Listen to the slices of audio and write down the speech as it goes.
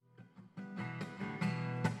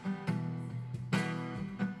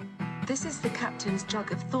This is the Captain's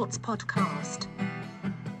Jug of Thoughts podcast,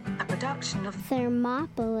 a production of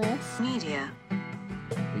Thermopolis Media.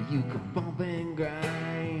 You can bump and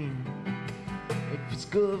grind if it's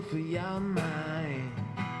good for your mind.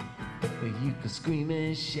 You can scream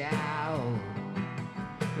and shout,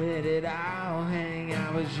 let it all hang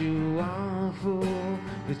out as you want, fool.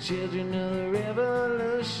 The children of the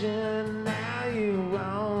revolution, now you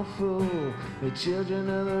want, fool. The children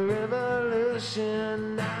of the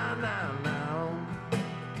revolution, now, now, now.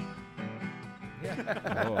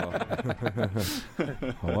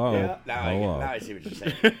 Hello. Yeah, now I see what you're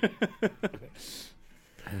saying.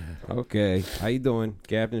 Okay, how you doing?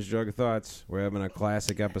 Captain's Jug of Thoughts. We're having a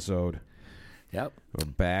classic episode. Yep. We're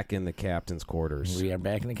back in the captain's quarters. We are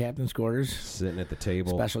back in the captain's quarters. Sitting at the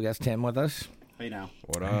table. Special guest Tim with us. Hey now.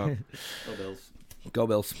 What up? Go Bills. Go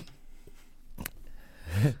Bills.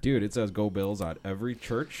 Dude, it says Go Bills on every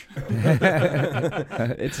church.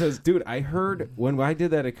 It says, dude, I heard when I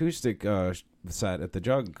did that acoustic set at the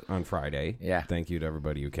Jug on Friday. Yeah. Thank you to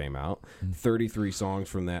everybody who came out. 33 songs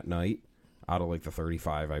from that night, out of like the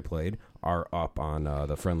 35 I played, are up on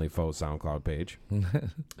the Friendly Foe SoundCloud page.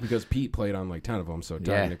 Because Pete played on like 10 of them, so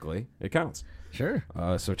technically it counts. Sure.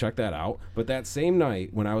 So check that out. But that same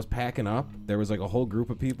night, when I was packing up, there was like a whole group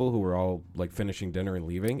of people who were all like finishing dinner and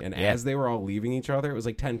leaving. And as they were all leaving each other, it was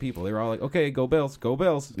like 10 people. They were all like, okay, go Bills, go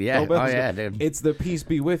Bills. Yeah. Go Bills. Oh, yeah, dude. It's the peace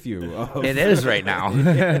be with you. It is right now.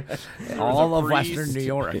 All of Western New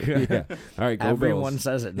York. Yeah. All right, go Everyone Bills.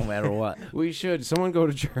 says it no matter what. We should. Someone go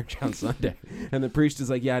to church on Sunday. And the priest is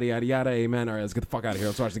like, yada, yada, yada, amen. All right, let's get the fuck out of here.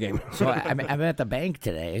 Let's watch the game. So I'm at the bank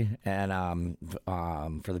today, and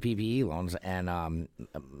for the PPE loans, and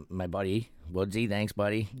my buddy Woodsy, thanks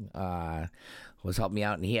buddy, was helping me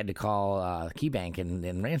out, and he had to call KeyBank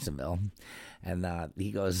in Ransomville, and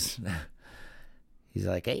he goes. He's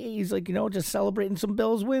like, hey, just celebrating some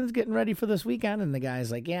Bills wins, getting ready for this weekend. And the guy's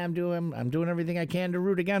like, yeah, I'm doing everything I can to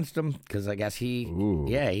root against him, because I guess he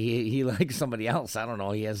likes somebody else. I don't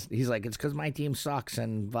know. He's like, it's because my team sucks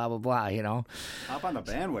and blah blah blah. Hop on the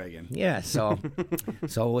bandwagon. Yeah. So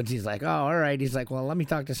Woodsy's like, oh, all right. He's like, well, let me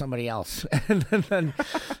talk to somebody else. And then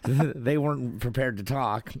they weren't prepared to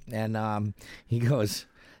talk, and he goes,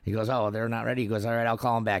 oh, they're not ready. He goes, all right, I'll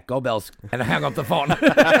call him back. Go Bills. And I hung up the phone.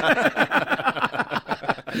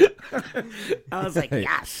 I was like,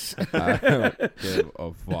 yes. I don't give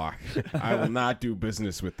a fuck. I will not do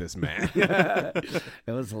business with this man. It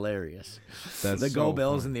was hilarious. That's The so Go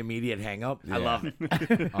Bills fun. and the immediate hang up. I Yeah. love it.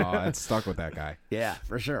 Oh, it's stuck with that guy. Yeah,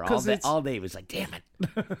 for sure. 'Cause All day he was like, damn it.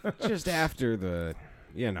 Just after the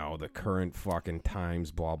current fucking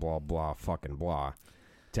times, blah, blah, blah, fucking blah.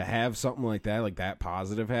 To have something like that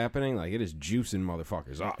positive happening, like it is juicing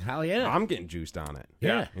motherfuckers up. Hell yeah. I'm getting juiced on it.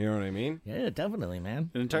 Yeah. You know what I mean? Yeah, definitely,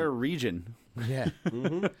 man. An entire region. Yeah.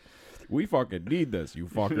 We fucking need this, you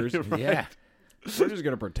fuckers. Yeah. We're just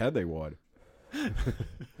going to pretend they would.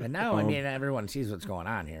 And now, I mean, everyone sees what's going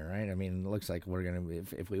on here, right? I mean, it looks like we're going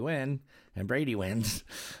to, if we win and Brady wins,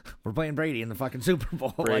 we're playing Brady in the fucking Super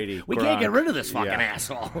Bowl. Brady, Like, we can't get Gronk. rid of this fucking Yeah.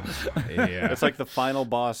 asshole. Yeah. It's like the final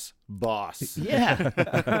boss. Yeah.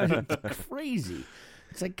 It's crazy.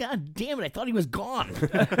 It's like, God damn it, I thought he was gone.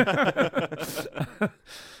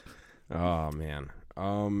 Oh, man.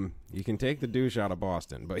 You can take the douche out of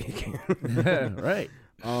Boston, but you can't. Right.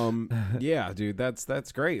 Yeah, dude,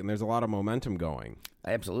 that's great, and there's a lot of momentum going.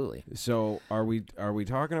 Absolutely. So, are we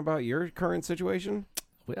talking about your current situation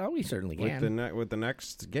Well, we certainly with can. with the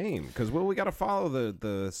next game? Because we got to follow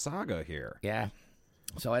the saga here. Yeah.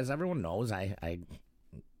 So as everyone knows, I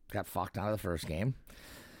got fucked out of the first game.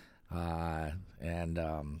 I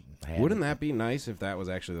had Wouldn't that be nice if that was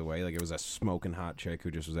actually the way? Like, it was a smoking hot chick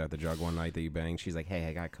who just was at the Jug one night that you banged. She's like, "Hey,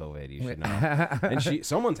 I got COVID. You should know." And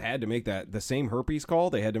someone's had to make the same herpes call.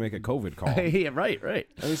 They had to make a COVID call. Yeah, right.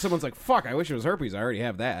 And someone's like, "Fuck, I wish it was herpes. I already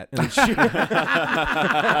have that." And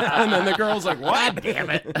then the girl's like, "What?" God damn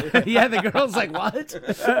it. Yeah, the girl's like, what?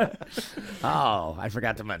 Oh, I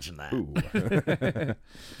forgot to mention that. Ooh.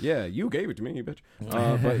 Yeah, you gave it to me, bitch.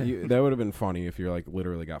 But that would have been funny if you're like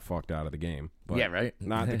literally got fucked out of the game. But Yeah, right.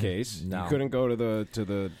 Not the case. No. You couldn't go to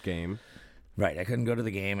the game. Right, I couldn't go to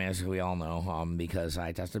the game, as we all know, because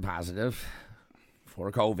I tested positive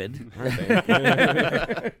for COVID.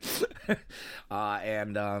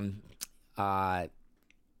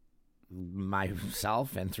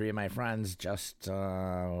 Myself and three of my friends just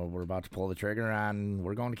were about to pull the trigger on,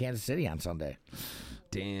 we're going to Kansas City on Sunday.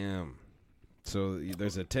 Damn. So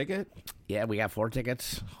there's a ticket? Yeah, we got 4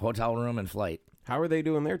 tickets, hotel room and flight. How are they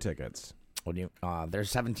doing their tickets? What do you? There's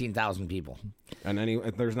 17,000 people. And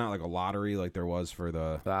there's not like a lottery like there was for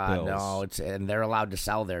the Bills. No, and they're allowed to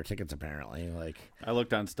sell their tickets apparently. Like I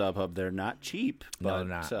looked on StubHub. They're not cheap, No,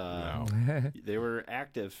 but they're not. they were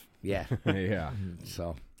active. yeah, Yeah,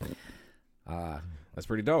 so that's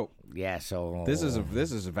pretty dope. yeah, so This is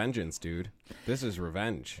vengeance, dude. This is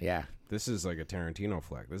revenge. yeah. This is like a Tarantino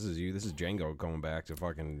flick. This is you. This is Django going back to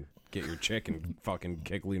fucking get your chick and fucking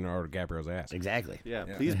kick Leonardo DiCaprio's ass. Exactly. Yeah,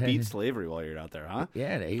 please beat slavery while you're out there, huh?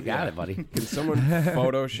 Yeah, you got it, buddy. Can someone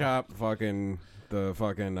Photoshop fucking the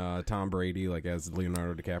fucking Tom Brady like as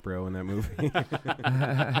Leonardo DiCaprio in that movie?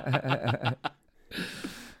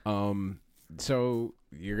 So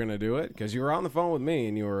you're gonna do it because you were on the phone with me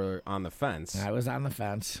and you were on the fence. I was on the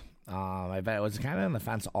fence. I bet it was kind of on the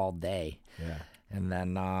fence all day. Yeah. And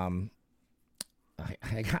then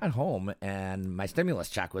I got home and my stimulus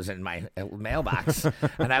check was in my mailbox,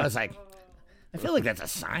 and I was like, I feel like that's a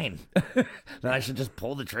sign that I should just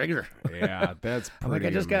pull the trigger. Yeah, that's I'm pretty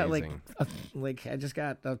like, I just amazing.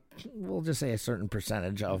 we'll just say a certain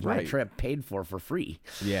percentage of my Right. trip paid for free.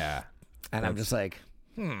 Yeah. And I'm just like,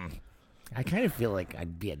 I kind of feel like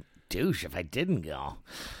I'd be a douche if I didn't go.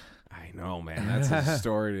 I know, man. That's a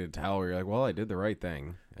story to tell where you're like, well, I did the right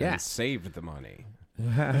thing. And Yeah. saved the money.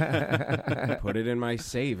 Put it in my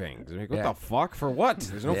savings. Like, what Yeah. the fuck? For what?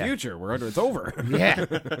 There's no Yeah. future. It's over.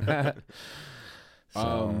 Yeah.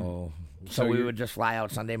 So so we you're- would just fly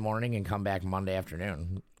out Sunday morning and come back Monday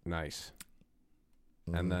afternoon. Nice.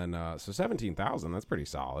 And then, so 17,000, that's pretty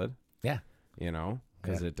solid, Yeah. you know?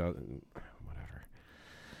 Because Yeah. it doesn't, whatever.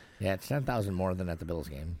 Yeah, it's 10,000 more than at the Bills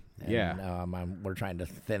game. And, Yeah. we're trying to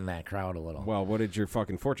thin that crowd a little. Well, what did your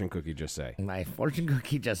fucking fortune cookie just say? My fortune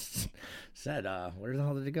cookie just said, where the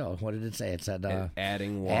hell did it go? What did it say? It said,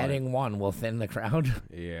 Adding one. adding one will thin the crowd.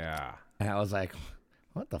 Yeah. And I was like,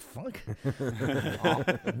 what the fuck?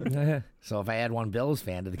 So if I add one Bills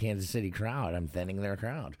fan to the Kansas City crowd, I'm thinning their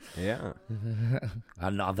crowd. Yeah.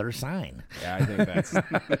 Another sign. Yeah, I think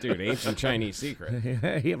that's, dude, ancient Chinese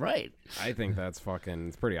secret. You're right. I think that's fucking,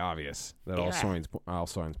 it's pretty obvious that Yeah. all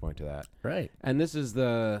signs point to that. Right. And this is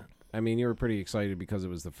you were pretty excited because it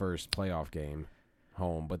was the first playoff game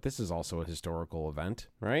home, but this is also a historical event,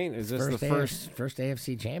 right? Is this the first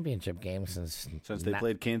AFC championship game since They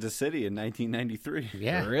played Kansas City in 1993.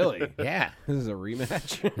 Yeah. Really? Yeah. This is a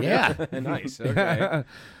rematch? Yeah. Nice. Okay.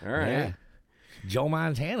 All right. Yeah. Joe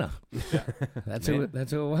Montana. That's who it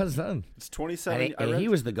was then. It's 27. And he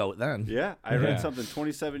was the GOAT then. Yeah, I Yeah. read something.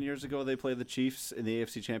 27 years ago, they played the Chiefs in the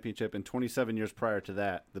AFC Championship, and 27 years prior to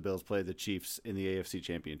that, the Bills played the Chiefs in the AFC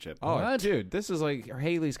Championship. Oh, What? dude, this is like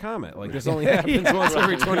Haley's Comet. Like, this only happens once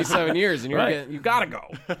every 27 years, and you gotta go.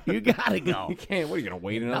 You gotta go. You can't. What, are you gonna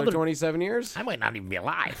wait another Another- 27 years? I might not even be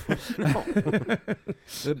alive.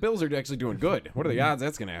 The Bills are actually doing good. What are the odds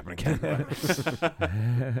that's gonna happen again?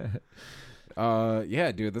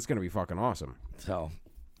 Yeah, dude, that's gonna be fucking awesome. So,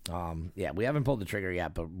 yeah, we haven't pulled the trigger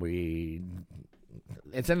yet, but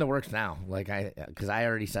it's in the works now. Because I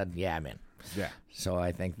already said, yeah, I'm in. Yeah, So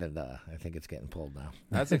I think it's getting pulled now.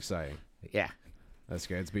 that's exciting. Yeah. That's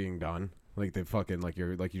good. It's being done. Like they fucking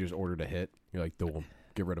you just ordered a hit. You're like, do them,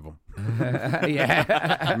 get rid of them,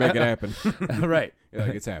 Yeah. make it happen. Right. You're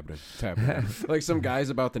like, it's happening. It's happening. Like some guy's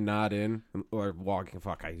about to nod in or walking.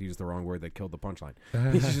 Fuck, I used the wrong word that killed the punchline.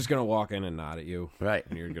 He's just gonna walk in and nod at you, Right.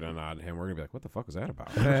 and you're gonna nod at him. We're gonna be like, what the fuck was that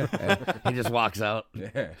about? He just walks out.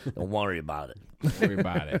 Yeah, Don't worry about it. don't worry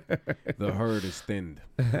about it. The herd is thinned.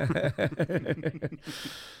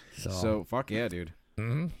 So fuck yeah, dude.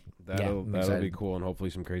 Mm-hmm. That'll I'm be excited. cool, and hopefully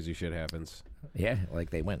some crazy shit happens. Yeah, like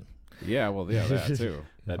they win. Yeah, well, yeah, that too.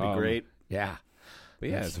 That'd be great. Yeah. But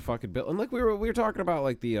yeah, it's a fucking bill. And like we were talking about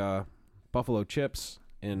like the Buffalo Chips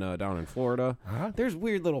in down in Florida. Uh-huh. There's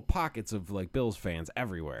weird little pockets of like Bills fans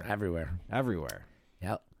everywhere. Everywhere.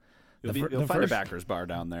 Yep. You'll find a first- backers bar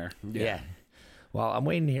down there. Yeah. Well, I'm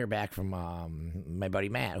waiting to hear back from my buddy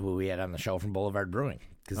Matt, who we had on the show from Boulevard Brewing,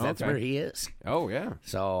 because that's Okay. where he is. Oh yeah.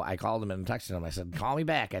 So I called him and texted him. I said, call me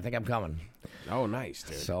back. I think I'm coming. Oh nice,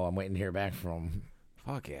 dude. So I'm waiting to hear back from him.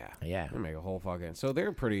 Fuck yeah. Yeah. They make a whole fucking. So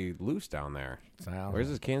they're pretty loose down there. So, Where's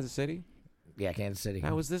this? Kansas City? Yeah, Kansas City.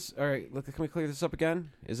 Now is this? All right. Look, can we clear this up again?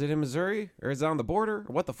 Is it in Missouri or is it on the border?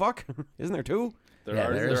 Or what the fuck? Isn't there two? Yeah,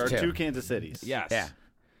 there is There are two. two Kansas Cities. Yes. Yeah.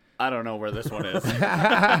 I don't know where this one is.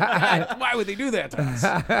 Why would they do that to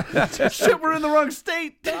us? Shit, we're in the wrong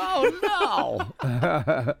state. Oh,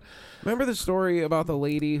 no. Remember the story about the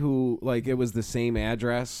lady who, like, it was the same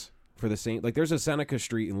address for the same, like, there's a Seneca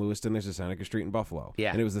Street in Lewiston, there's a Seneca Street in Buffalo.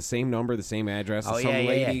 Yeah. And it was the same number, the same address. Oh, and some yeah,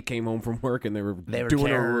 lady came home from work and they were They were doing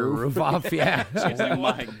tearing her her roof. roof off. Yeah. Oh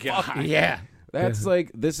my god. Yeah. That's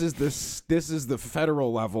like this is the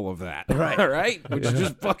federal level of that, right? All right, would you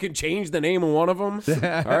just fucking change the name of one of them?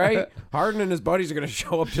 All right, Harden and his buddies are gonna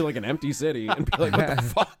show up to like an empty city and be like, "What the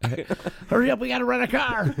fuck? Hurry up, we gotta rent a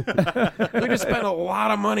car." We just spent a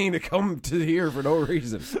lot of money to come to here for no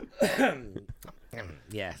reason."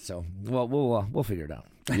 Yeah, so we'll figure it out.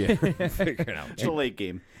 Yeah, figure it out. It's a late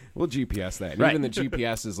game. We'll GPS that. And Right. even the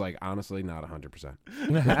GPS is like honestly not 100%.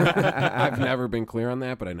 I've never been clear on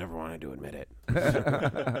that, but I never wanted to admit it.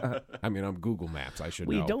 I mean, I'm Google Maps. I should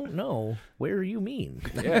We know. don't know where you mean.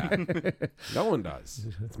 Yeah, no one does.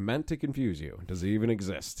 It's meant to confuse you. Does it even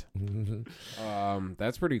exist?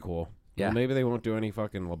 That's pretty cool. Yeah. Well, maybe they won't do any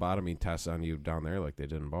fucking lobotomy tests on you down there like they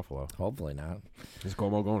did in Buffalo. Hopefully not. Is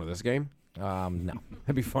Cuomo going to this game? No.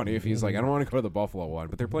 That'd be funny if he's like, I don't want to go to the Buffalo one,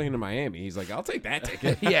 but they're playing in Miami. He's like, I'll take that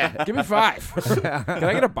ticket. Yeah. Give me 5. Can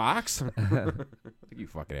I get a box? You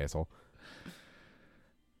fucking asshole.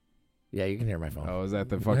 Yeah, you can hear my phone. Oh, is that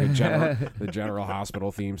the fucking General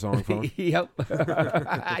Hospital theme song phone? Yep.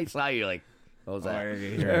 I saw you like, what was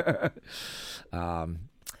that?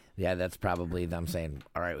 Yeah, that's probably them saying,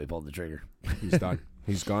 all right, we pulled the trigger. He's done.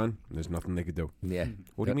 He's gone. There's nothing they could do. Yeah.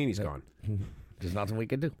 What do you mean he's gone? There's nothing we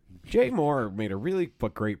could do. Jay Moore made a really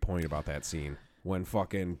great point about that scene when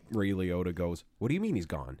fucking Ray Liotta goes, what do you mean he's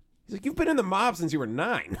gone? He's like, you've been in the mob since you were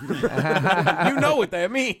 9. You know what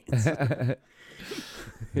that means.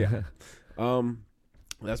 Yeah.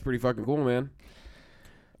 That's pretty fucking cool, man.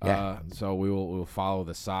 Yeah. So we'll follow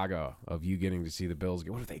the saga of you getting to see the Bills.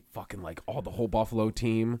 What if they fucking like the whole Buffalo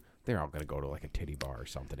team? They're all gonna go to like a titty bar or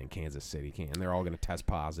something in Kansas City, and they're all gonna test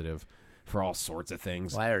positive for all sorts of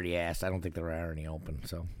things. Well, I already asked. I don't think there are any open.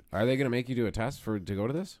 So Are they gonna make you do a test to go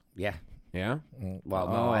to this? yeah. Yeah. Well,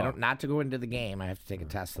 no, I don't. Not to go into the game. I have to take a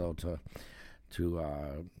test though.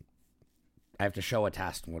 I have to show a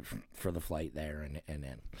test for the flight there and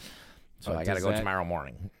in. So I got to go tomorrow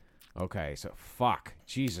morning. Okay, so fuck.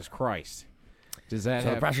 Jesus Christ. Does that So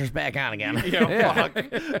the have... pressure's back on again. Fuck.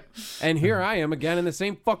 And here I am again in the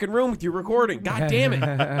same fucking room with you recording. God damn it.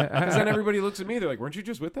 Because then everybody looks at me. They're like, weren't you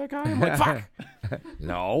just with that guy? I'm like, fuck.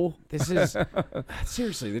 No. This is...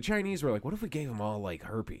 Seriously, the Chinese were like, what if we gave them all, like,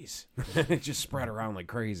 herpes? It just spread around like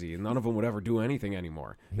crazy, and none of them would ever do anything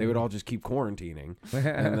anymore. They would all just keep quarantining.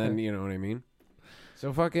 And then, you know what I mean?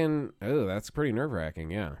 So fucking... Oh, that's pretty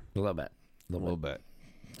nerve-wracking, yeah. A little bit. A little bit.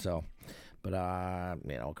 So... But,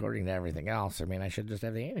 according to everything else, I mean, I should just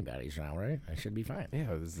have the antibodies now, right? I should be fine.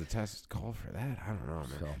 Yeah, is the test called for that? I don't know,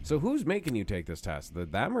 man. So who's making you take this test?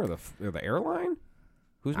 Them or the airline?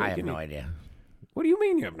 Who's making I have no idea. What do you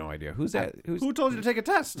mean you have no idea? Who's that? Who told you to take a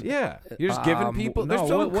test? Yeah, you're just giving people. There's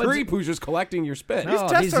some creep who's just collecting your spit. No,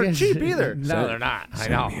 Tests aren't cheap either. No, they're not. I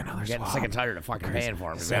know. me another I'm getting swab. sick and tired of fucking paying for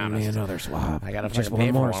them, to be Send me honest. another swab. I got to Just fucking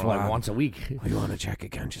pay one for more one swab. like once a week. You want to check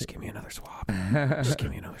again? Just give me another swab. Just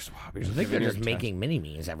give me another swab. I think they're just making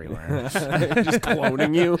mini-me's everywhere. just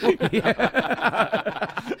cloning you.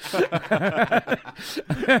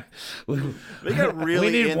 They got really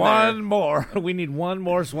We need in one there. more. We need one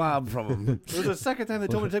more swab from them. It was the second time they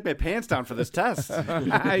told me to take my pants down for this test.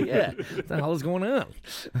 Yeah. What the hell is going on?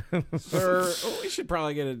 Sir, we should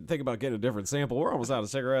probably think about getting a different sample. We're almost out of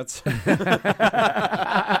cigarettes.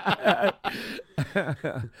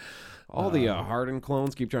 All the Harden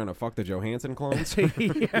clones keep trying to fuck the Johansson clones.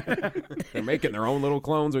 They're making their own little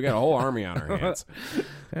clones. We got a whole army on our hands.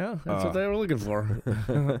 Yeah, that's what they were looking for.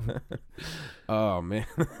 Oh, man.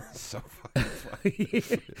 So fucking funny.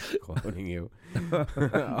 Cloning you.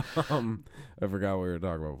 I forgot what we were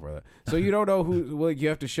talking about before that. So you don't know who, well, you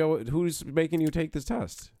have to show it. Who's making you take this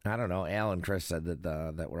test? I don't know. Al and Chris said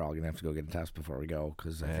that we're all going to have to go get a test before we go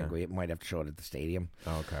because I think we might have to show it at the stadium.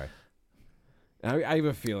 Okay. I have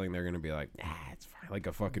a feeling they're going to be like, it's fine. Like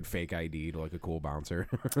a fucking fake ID to like a cool bouncer.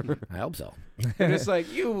 I hope so. They're just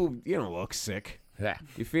like, you don't look sick. Yeah.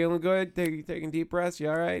 You feeling good? Taking deep breaths? You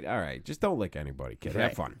all right? All right. Just don't lick anybody, kid. Have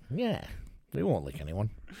Right. fun. Yeah. We won't lick anyone.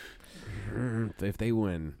 If they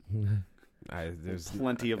win, there's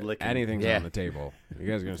Plenty of licking. anything's Yeah. on the table. You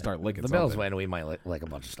guys are going to start licking The something. Bills win, we might lick a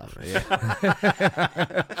bunch of stuff.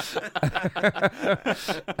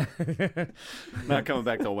 Not coming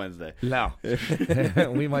back till Wednesday. No.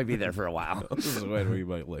 We might be there for a while. This is when we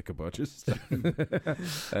might lick a bunch of stuff.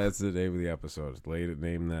 That's the name of the episode.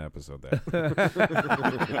 Name the episode that.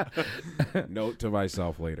 Note to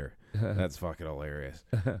myself later. That's fucking hilarious.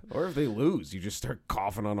 Or if they lose, you just start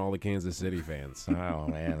coughing on all the Kansas City fans. Oh,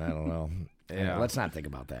 man. I don't know. Yeah. Let's not think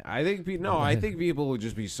about that. I think I think people would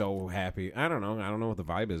just be so happy. I don't know what the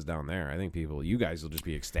vibe is down there. I think you guys will just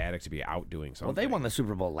be ecstatic to be out doing something. Well, they won the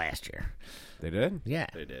Super Bowl last year. They did? Yeah.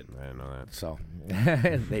 They did. I didn't know that. So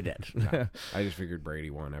they did. I just figured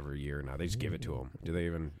Brady won every year. Now they just give it to him. Do they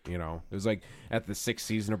even? It was like at the 6th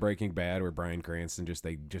season of Breaking Bad where Bryan Cranston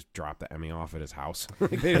they just dropped the Emmy off at his house.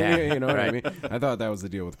 You know what I mean? I thought that was the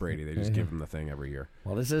deal with Brady. They just give him the thing every year.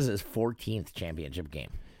 Well, this is his 14th championship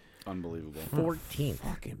game. Unbelievable. 14th.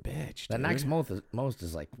 Fucking bitch. The dude. next most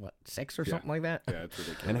is like what, 6 or something like that. Yeah, it's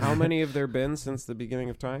ridiculous. And how many have there been since the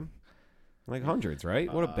beginning of time? Like hundreds,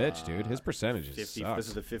 right? What a bitch, dude. His percentages 50. suck. This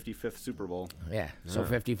is the 55th Super Bowl. Yeah. So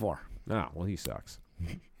 54. No, well, he sucks.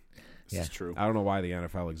 This is true. I don't know why the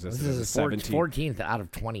NFL This existed is in the his 17th. 14th out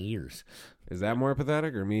of 20 years. Is that more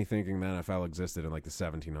pathetic, or me thinking the NFL existed in like the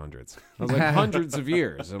 1700s? I was like hundreds of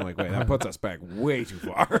years. I'm like, wait, that puts us back way too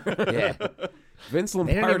far. Yeah. Vince They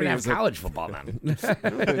Lombardi didn't even have was like, college football then. they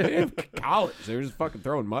didn't have college. They were just fucking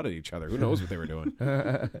throwing mud at each other. Who knows what they were doing?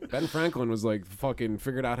 Ben Franklin was like fucking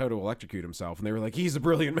figured out how to electrocute himself, and they were like, he's a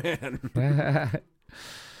brilliant man.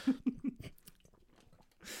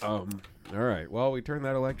 All right. Well, we turned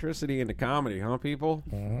that electricity into comedy, huh, people?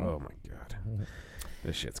 Oh my god,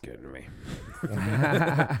 this shit's getting to me.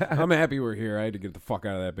 I'm happy we're here. I had to get the fuck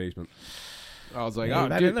out of that basement. I was like, You've oh,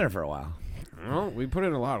 been dude. in there for a while. Well, we put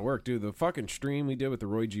in a lot of work, dude. The fucking stream we did with the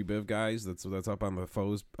Roy G. Biv guys, that's up on the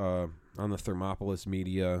Foes, on the Thermopolis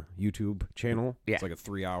Media YouTube channel. Yeah. It's like a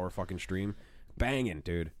 3-hour fucking stream. Banging,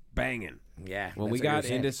 dude. Banging. Yeah. When that's we what you were got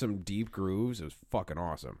saying. into some deep grooves, it was fucking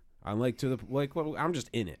awesome. I'm like well, I'm just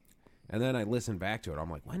in it. And then I listened back to it.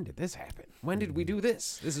 I'm like, when did this happen? When did we do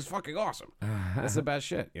this? This is fucking awesome. That's the best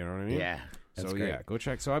shit. You know what I mean? Yeah. That's So great. yeah, go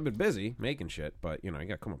check. So I've been busy making shit, but you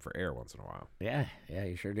gotta come up for air once in a while. Yeah,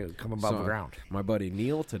 you sure do. Come above the ground. My buddy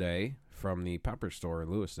Neil today from the Pepper Store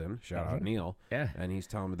in Lewiston. Shout out Neil. Yeah. And he's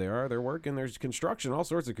telling me they're working. There's construction, all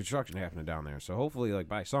sorts of construction happening down there. So hopefully, like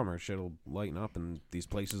by summer, shit'll lighten up and these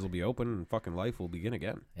places will be open and fucking life will begin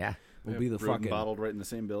again. Yeah. We'll be the Brewed and fucking bottled right in the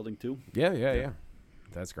same building too. yeah.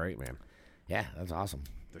 That's great, man. Yeah, that's awesome.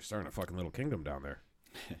 They're starting a fucking little kingdom down there.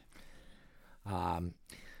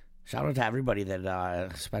 Shout out to everybody that,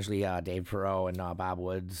 especially Dave Perot and Bob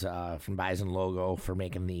Woods from Bison Logo for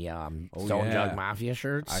making the Stone yeah. Jug Mafia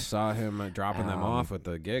shirts. I saw him dropping them off at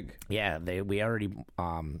the gig. Yeah, we already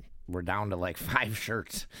were down to like 5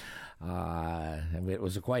 shirts. And it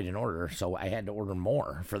was quite an order, so I had to order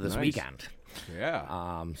more for this Nice. weekend.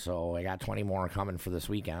 Yeah. So I got 20 more coming for this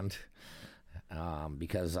weekend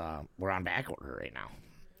because we're on back order right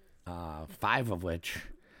now. 5 of which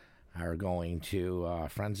are going to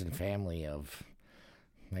friends and family of,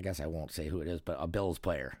 I guess I won't say who it is, but a Bills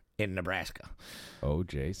player in Nebraska.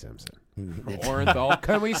 O.J. Simpson. Orenthal.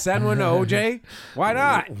 Can we send one to O.J.? Why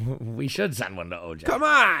not? We should send one to OJ. Come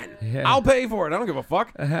on. I'll pay for it. I don't give a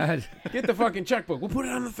fuck. Get the fucking checkbook. We'll put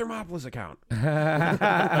it on the Thermopolis account.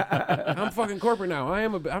 I'm fucking corporate now.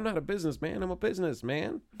 I'm not a businessman. I'm a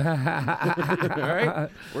businessman. All right?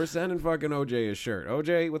 We're sending fucking O.J. his shirt.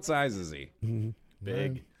 O.J., what size is he?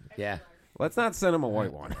 Big. Yeah. Let's not send him a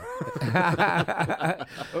white one.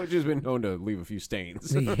 O.J.'s been known to leave a few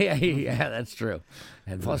stains. yeah, that's true.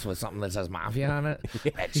 And plus with something that says Mafia on it.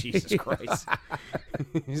 Yeah, Jesus Christ.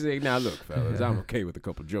 He's like, now look, fellas, I'm okay with a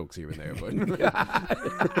couple jokes here and there, but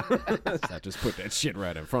let's not just put that shit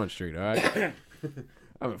right in Front Street, all right?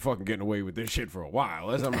 I've been fucking getting away with this shit for a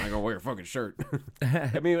while. I'm not gonna wear a fucking shirt.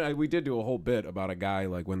 I mean, we did do a whole bit about a guy,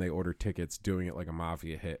 like, when they order tickets, doing it like a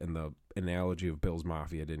Mafia hit, and the analogy of Bill's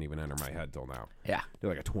Mafia didn't even enter my head till now. Yeah. Did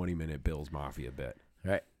like a 20-minute Bill's Mafia bit.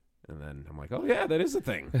 Right. And then I'm like, oh, yeah, that is a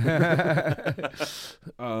thing.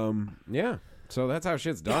 Yeah. So that's how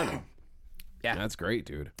shit's done. Yeah. That's great,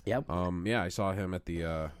 dude. Yep. Yeah, I saw him at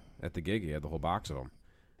the gig. He had the whole box of them.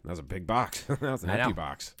 That was a big box. That was an I know. empty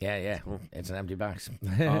box. Yeah. It's an empty box.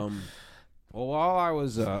 Well, while I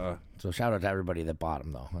was, So shout out to everybody that bought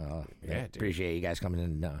them, though. Yeah, dude. Appreciate you guys coming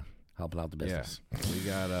in and helping out the business. we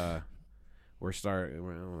got, we're starting.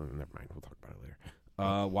 Well, never mind. We'll talk about it later.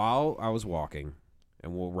 While I was walking,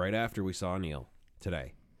 and right after we saw Neil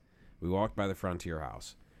today, we walked by the Frontier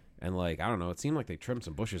House, and like I don't know, it seemed like they trimmed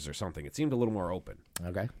some bushes or something. It seemed a little more open.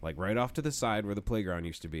 Okay. Like right off to the side where the playground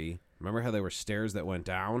used to be. Remember how there were stairs that went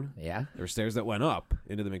down? Yeah. There were stairs that went up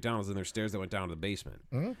into the McDonald's, and there were stairs that went down to the basement.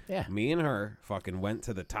 Mm-hmm. Yeah. Me and her fucking went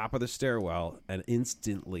to the top of the stairwell and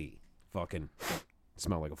instantly fucking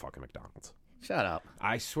smelled like a fucking McDonald's. Shut up.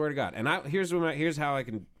 I swear to God. And here's how I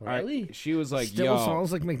can. Really? She was like, Still "Yo,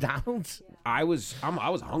 smells like McDonald's? I was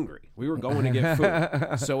hungry. We were going to get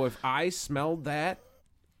food. So if I smelled that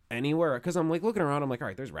anywhere, because I'm like looking around, I'm like, all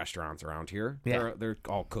right, there's restaurants around here. Yeah. They're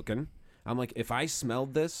all cooking. I'm like, if I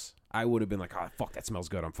smelled this, I would have been like, oh, fuck, that smells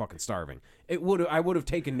good. I'm fucking starving. I would have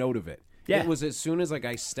taken note of it. Yeah. It was as soon as like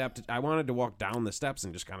I wanted to walk down the steps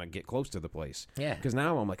and just kind of get close to the place. Yeah. Because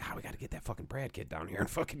now I'm like, we got to get that fucking Brad kid down here and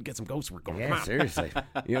fucking get some ghost work going. Come Yeah, on. seriously.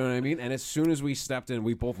 You know what I mean? And as soon as we stepped in,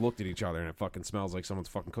 we both looked at each other and it fucking smells like someone's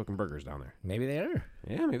fucking cooking burgers down there. Maybe they are.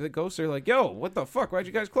 Yeah, maybe the ghosts are like, yo, what the fuck? Why'd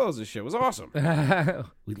you guys close this shit? It was awesome.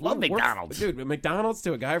 We love We're- McDonald's. Dude, McDonald's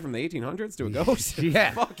to a guy from the 1800s to a ghost?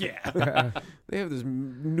 Yeah. Fuck yeah. They have this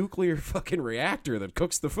nuclear fucking reactor that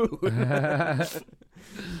cooks the food.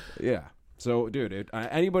 Yeah. So, dude,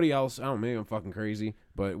 anybody else, I don't know, maybe I'm fucking crazy,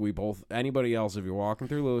 but anybody else, if you're walking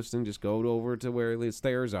through Lewiston, just go over to where the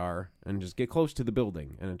stairs are and just get close to the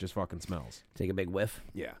building, and it just fucking smells. Take a big whiff.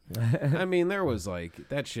 Yeah. I mean, there was like,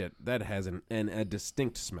 that shit, that has a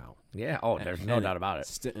distinct smell. Yeah. Oh, there's no doubt about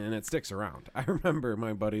it. And it sticks around. I remember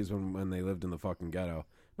my buddies when they lived in the fucking ghetto.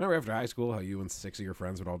 Remember after high school how you and 6 of your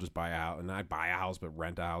friends would all just buy a house, and I'd buy a house but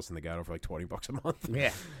rent a house in the ghetto for like $20 a month.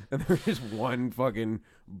 Yeah. And there's just one fucking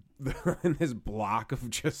in this block of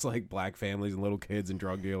just like black families and little kids and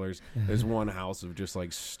drug dealers. There's one house of just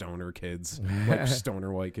like stoner kids, like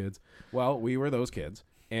stoner white kids. Well, we were those kids,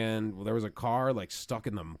 and there was a car like stuck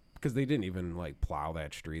in them because they didn't even like plow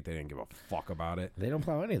that street. They didn't give a fuck about it. They don't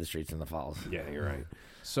plow any of the streets in the falls. Yeah, you're right.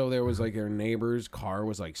 So there was like their neighbor's car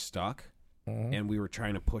was like stuck, and we were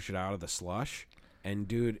trying to push it out of the slush. And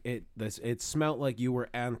dude, it smelled like you were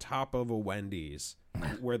on top of a Wendy's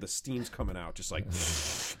where the steam's coming out, just like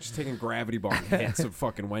just taking gravity bong hits of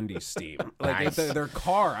fucking Wendy's steam. Like Nice. their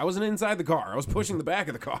car, I wasn't inside the car. I was pushing the back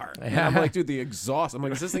of the car. And I'm like, dude, the exhaust. I'm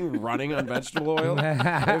like, is this thing running on vegetable oil? It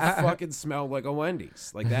fucking smelled like a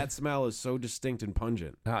Wendy's. Like that smell is so distinct and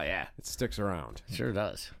pungent. Oh, yeah. It sticks around. Sure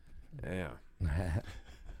does. Yeah.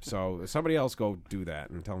 So somebody else go do that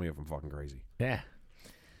and tell me if I'm fucking crazy. Yeah.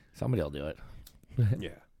 Somebody will do it. Yeah.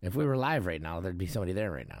 If we were live right now, there'd be somebody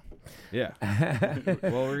there right now. Yeah.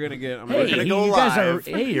 Well, we're gonna get. Hey, gonna go you guys live.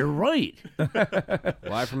 hey, you're right.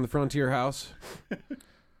 Live from the Frontier House.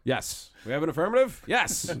 Yes. We have an affirmative?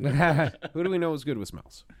 Yes. Who do we know is good with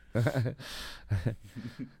smells? I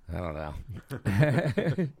don't know.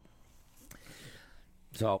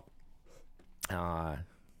 So,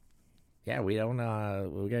 yeah, we don't.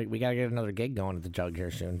 We gotta get another gig going at the Jug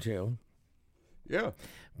here soon too. Yeah.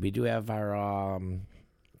 We do have our Open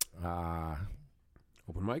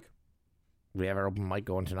mic? we have our open mic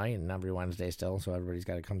going tonight and every Wednesday still, so everybody's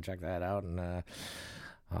got to come check that out. And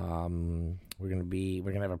we're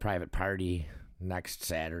gonna have a private party next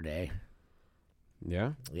Saturday.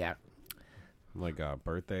 Yeah. Yeah. Like a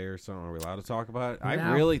birthday or something. Are we allowed to talk about it? No,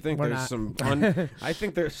 I really think we're there's not. some. I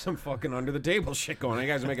think there's some fucking under the table shit going on.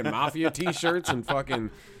 You guys are making mafia T-shirts and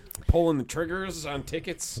fucking pulling the triggers on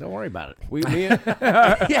tickets. Don't worry about it.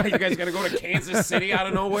 Yeah, you guys gotta go to Kansas City out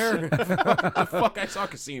of nowhere. Fuck, I saw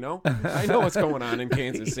Casino. I know what's going on in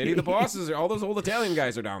Kansas City. The bosses are all those old Italian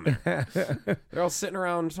guys are down there. They're all sitting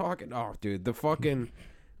around talking. Oh, dude, the fucking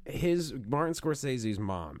Martin Scorsese's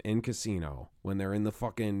mom in Casino when they're in the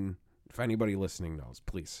fucking. If anybody listening knows,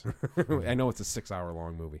 please. I know it's a 6-hour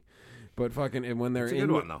long movie, but fucking and when they're It's a in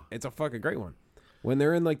good one, though. it's a fucking great one. When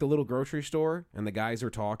they're in like the little grocery store and the guys are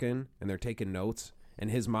talking and they're taking notes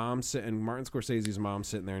and his mom's sitting, Martin Scorsese's mom's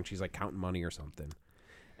sitting there and she's like counting money or something.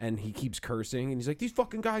 And he keeps cursing and he's like, these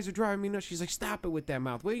fucking guys are driving me nuts. She's like, stop it with that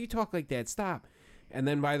mouth. Why do you talk like that? Stop. And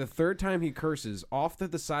then by the third time he curses, off to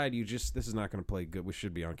the side, this is not going to play good. We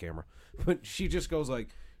should be on camera. But she just goes like,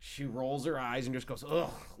 she rolls her eyes and just goes, ugh.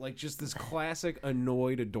 Like just this classic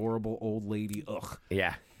annoyed, adorable old lady, ugh.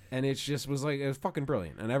 Yeah. And it was fucking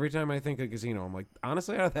brilliant. And every time I think of Casino, I'm like,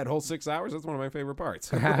 honestly, out of that whole 6 hours, that's one of my favorite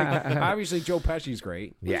parts. Like, obviously, Joe Pesci's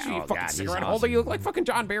great. Yeah, You oh, fucking God, sit he's around all day, awesome. you look like fucking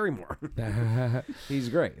John Barrymore. He's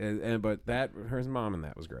great. But her mom and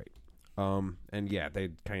that was great. And yeah,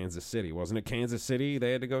 Kansas City. Wasn't it Kansas City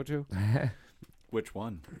they had to go to? Which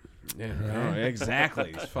one? Yeah, oh,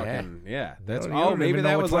 exactly. It's fucking That's You don't maybe even know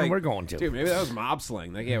that which was one like we're going to. Dude, maybe that was mob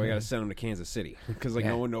slang. Like, yeah, we got to send him to Kansas City because like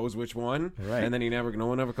Yeah. no one knows which one, Right. and then no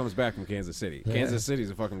one ever comes back from Kansas City. Kansas City's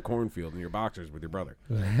a fucking cornfield, and you're boxers with your brother.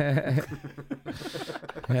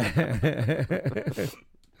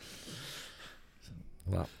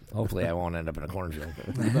 Well, hopefully I won't end up in a cornfield.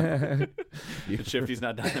 The Shifty's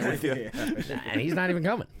not down there with you, And he's not even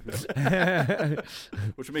coming.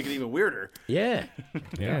 which would make it even weirder. Yeah.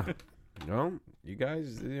 Yeah. No, you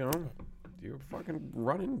guys, you're fucking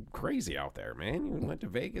running crazy out there, man. You went to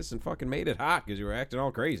Vegas and fucking made it hot because you were acting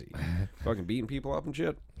all crazy, fucking beating people up and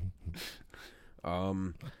shit. All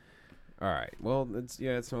right. Well,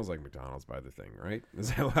 it smells like McDonald's by the thing, right? Is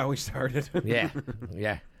that how we started? Yeah.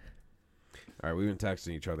 Yeah. All right, we've been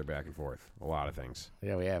texting each other back and forth. A lot of things.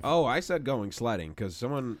 Yeah, we have. Oh, I said going sledding because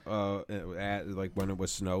someone, like when it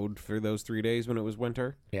was snowed for those 3 days when it was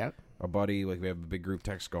winter, Yeah. a buddy, like we have a big group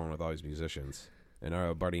text going with all these musicians. And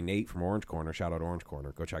our buddy Nate from Orange Corner, shout out Orange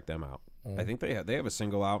Corner, go check them out. I think they have a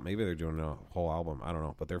single out. Maybe they're doing a whole album. I don't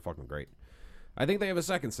know, but they're fucking great. I think they have a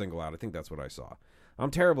second single out. I think that's what I saw.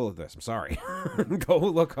 I'm terrible at this. I'm sorry. Go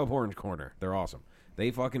look up Orange Corner. They're awesome.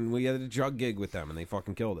 We had a jug gig with them, and they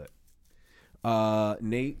fucking killed it.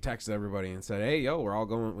 Nate texted everybody and said, "Hey, yo, we're all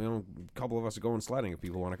going. A couple of us are going sledding if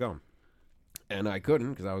people want to come." And I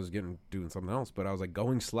couldn't because I was doing something else. But I was like,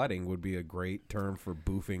 going sledding would be a great term for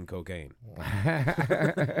boofing cocaine.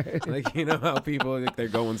 Like, you know how people think they're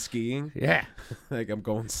going skiing? Yeah. Like, I'm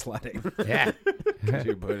going sledding. Yeah. Because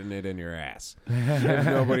you're putting it in your ass. And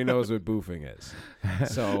nobody knows what boofing is.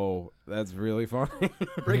 So that's really funny.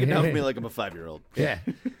 Break it down for me like I'm a 5-year-old. Yeah.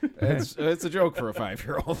 It's a joke for a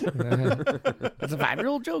 5-year-old. That's a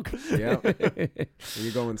 5-year-old joke. Yeah.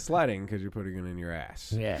 You're going sledding because you're putting it in your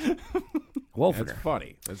ass. Yeah. That's Wolfener.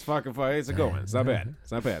 funny. It's fucking funny. It's a good one. It's not bad.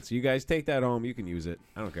 It's not bad. So you guys take that home. You can use it.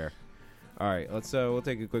 I don't care. All right. We'll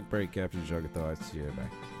take a quick break. Captain Jug of Thoughts. See you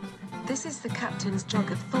back. This is the Captain's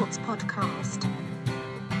Jug of Thoughts podcast.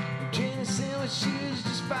 Jenny said when she was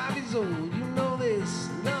just 5 years old. You know there's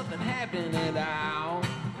nothing happening at all.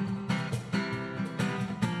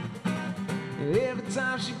 Every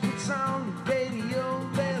time she puts on the radio,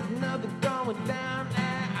 there's nothing going down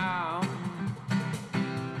at all.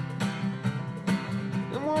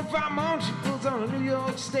 And one fine morning she puts on a New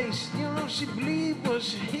York station. You know she believes what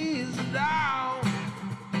she hears at all.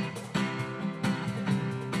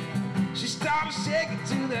 She started shaking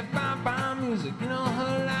to that fine music. You know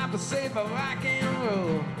her life was safe for rock and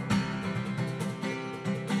roll.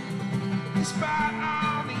 Despite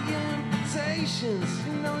all the invitations,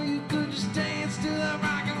 you know you could just dance to that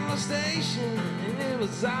rock and roll station. And it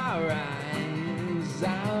was alright, it was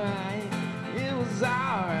alright, it was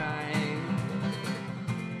alright.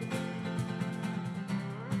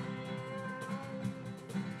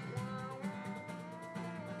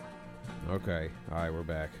 Okay. All right. We're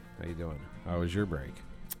back. How you doing? How was your break?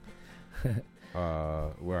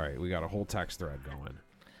 All right. We got a whole text thread going.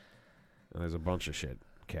 And there's a bunch of shit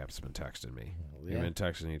Cap's been texting me. Yeah. We've been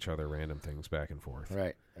texting each other random things back and forth.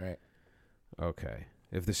 Right. Okay.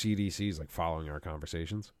 If the CDC is like following our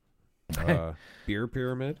conversations. Beer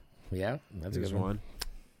pyramid Yeah. That's a is good one. one.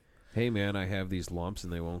 Hey man, I have these lumps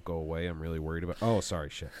and they won't go away. I'm really worried about. Oh, sorry,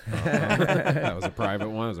 shit. That was a private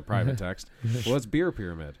one. It was a private text. What's beer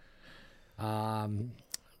pyramid? My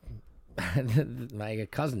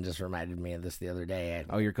cousin just reminded me of this the other day.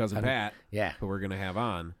 Oh, your cousin Pat. Yeah. Who we're gonna have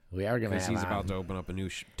on. We are going to Because have he's about on. to open up a new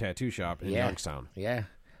tattoo shop in Yeah. Youngstown. Yeah.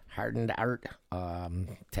 Hardened Art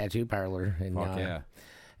tattoo parlor in Fuck yeah.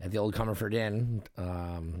 at the old Comerford Inn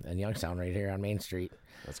in Youngstown right here on Main Street.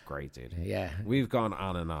 That's great, dude. Yeah. We've gone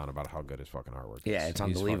on and on about how good his fucking artwork is. Yeah, it's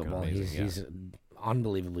He's fucking unbelievable. amazing, He's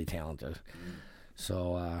unbelievably talented.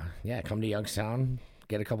 So, yeah, come to Youngstown,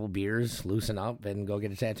 get a couple beers, loosen up, and go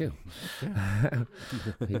get a tattoo.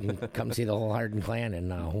 You can come see the whole Harden clan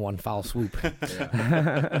in one foul swoop.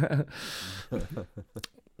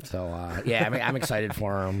 So, yeah, I'm excited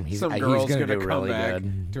for him. Some he's girl's gonna gonna do come really back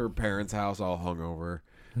good. to her parents' house all hungover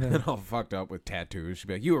and all fucked up with tattoos. She'd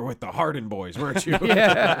be like, "You were with the Harden boys, weren't you?"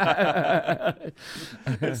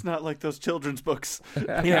 It's not like those children's books.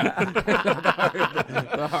 Yeah.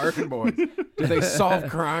 The Harden boys. Did they solve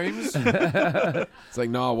crimes? It's like,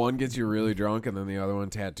 no, one gets you really drunk and then the other one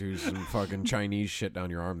tattoos some fucking Chinese shit down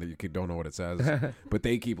your arm that you don't know what it says. But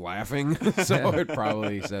they keep laughing, so it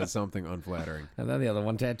probably says something unflattering. And then the other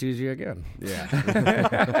one tattoos you again. Yeah.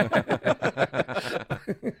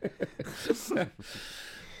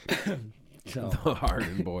 So, The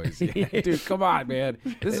Harden boys. Yeah. Dude, come on, man.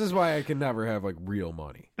 This is why I can never have like real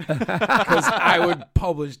money. Because I would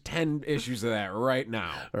publish 10 issues of that right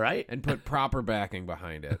now. right? And put proper backing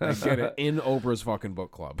behind it. I'd get it in Oprah's fucking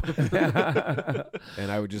book club.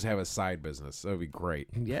 And I would just have a side business. That would be great.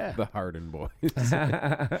 Yeah. The Harden boys. It's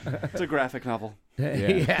a graphic novel. Yeah.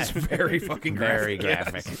 Yeah. It's very fucking graphic. Very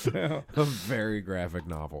graphic. Yes. A very graphic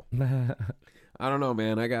novel. I don't know,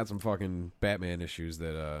 man. I got some fucking Batman issues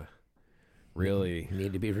that really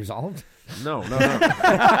Need to be resolved. No.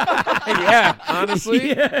 Yeah,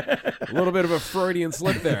 honestly, a little bit of a Freudian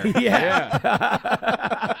slip there. Yeah.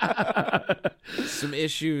 Some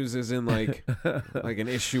issues is in like an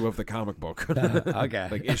issue of the comic book. Okay.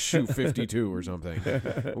 Like issue 52 or something,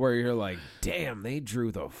 where you're like, damn, they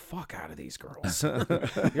drew the fuck out of these girls.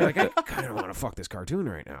 You're like, I kind of want to fuck this cartoon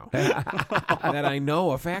right now. That I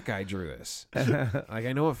know a fat guy drew this. Like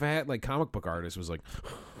I know a fat like comic book artist was like,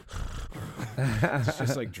 It's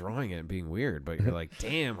just like drawing it and being weird, but you're like,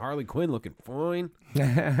 damn, Harley Quinn looking fine.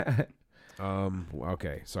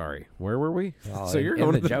 Okay, sorry. Where were we? Oh, So you're in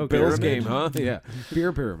going the to the joke Bills pyramid. game, huh? Yeah.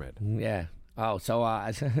 Beer pyramid. Yeah. Oh, so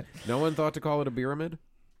No one thought to call it a pyramid?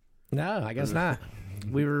 no, I guess not.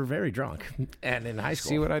 We were very drunk, and in high school.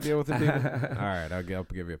 See what I deal with the people? All right, I'll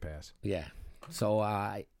give you a pass. Yeah. So,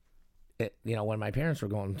 when my parents were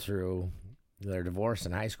going through their divorce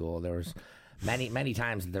in high school, there was many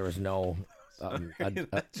times that there was no.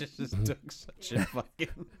 That just took such a fucking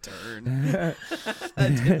turn. I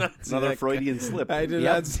did not see Another that Freudian slip. I did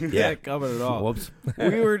Yep. not see that coming at all. Whoops.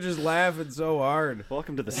 We were just laughing so hard.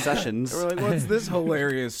 Welcome to the sessions. We're like, what's this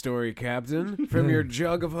hilarious story, Captain? From your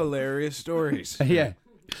jug of hilarious stories. Yeah.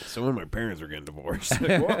 So when my parents were getting divorced,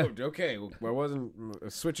 like, whoa, okay, I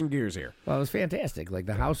wasn't switching gears here. Well, it was fantastic. Like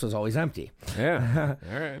the house was always empty. Yeah,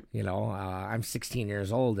 all right. I'm 16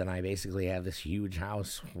 years old, and I basically have this huge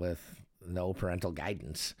house with no parental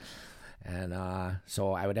guidance. And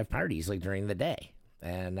so I would have parties like during the day,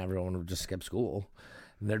 and everyone would just skip school.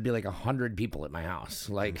 And there'd be like 100 people at my house,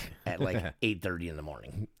 like at like 8:30 in the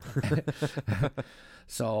morning.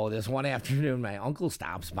 So this one afternoon, my uncle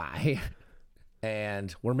stops by.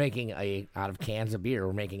 And we're making out of cans of beer,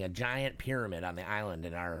 we're making a giant pyramid on the island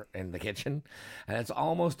in the kitchen, and it's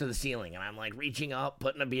almost to the ceiling. And I'm like reaching up,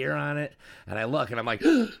 putting a beer on it, and I look, and I'm like,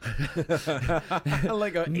 Like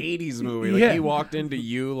an 80s movie. Like Yeah. he walked into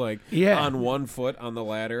you like Yeah. on one foot on the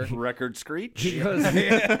ladder. Record screech. he goes,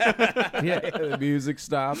 The music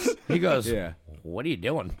stops. he goes, Yeah. what are you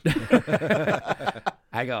doing?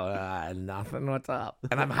 I go, nothing. What's up?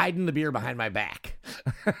 And I'm hiding the beer behind my back,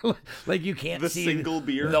 like you can't The see single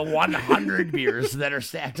beer? the 100 beers that are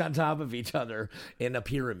stacked on top of each other in a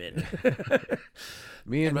pyramid.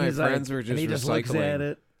 Me and my he's like- friends were and just he just recycling. looks at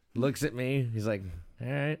it, looks at me. He's like, all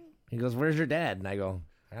right. He goes, where's your dad? And I go,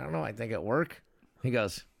 I don't know. I think at work. He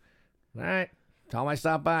goes, all right. Tell him I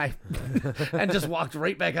stopped by. And just walked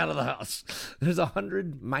right back out of the house. There's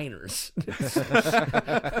 100 minors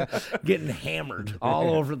getting hammered all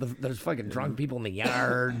over there's fucking drunk people in the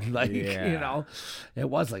yard. Like, Yeah. it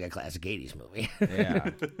was like a classic 80s movie. Yeah,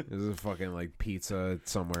 this is fucking like pizza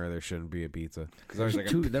somewhere. There shouldn't be a pizza because there's like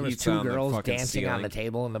There was pizza two on the girls fucking dancing on the ceiling.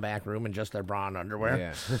 table in the back room in just their bra and underwear.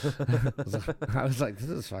 Yeah, I was like, this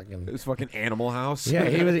is fucking... it was fucking Animal House. Yeah,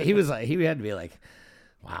 he was like, he had to be like,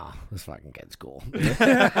 wow, this fucking kid's cool. There's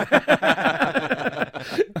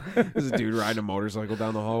a dude riding a motorcycle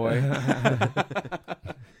down the hallway.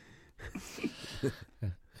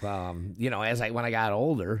 When I got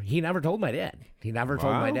older, he never told my dad. He never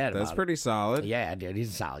told my dad. That's about pretty solid. it. Yeah, dude, he's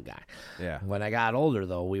a solid guy. Yeah. When I got older,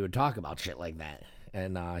 though, we would talk about shit like that,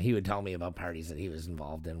 and he would tell me about parties that he was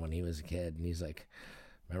involved in when he was a kid, and he's like,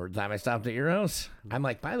 remember the time I stopped at your house? I'm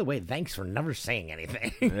like, by the way, thanks for never saying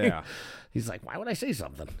anything. Yeah. He's like, why would I say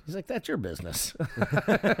something? He's like, that's your business.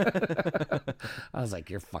 I was like,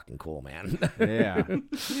 you're fucking cool, man. Yeah.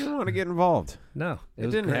 You don't want to get involved. No, It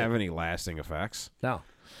was didn't great. have any lasting effects. No.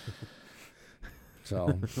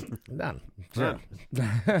 So, none. Yeah.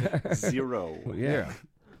 Zero. Yeah.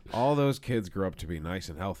 All those kids grew up to be nice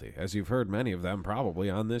and healthy, as you've heard many of them probably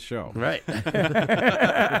on this show. Right.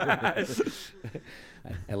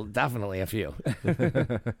 Definitely a few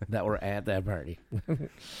that were at that party.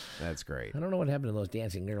 That's great. I don't know what happened to those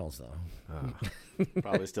dancing girls, though.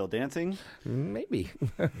 Probably still dancing. Maybe.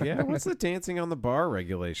 Yeah, what's the dancing on the bar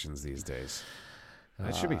regulations these days?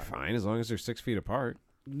 That should be fine as long as they're 6 feet apart.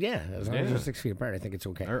 Yeah, as long as Yeah. they're 6 feet apart, I think it's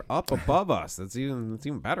okay. They're up above us. That's even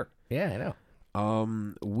better. Yeah, I know.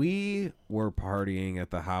 We were partying at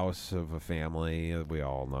the house of a family that we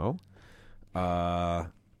all know.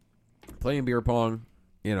 Playing beer pong,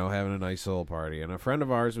 having a nice little party. And a friend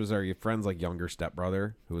of ours was our friend's like younger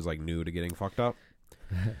stepbrother who was like new to getting fucked up.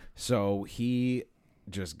 So he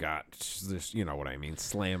just got this, you know what I mean,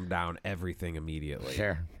 slammed down everything immediately.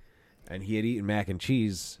 Sure. And he had eaten mac and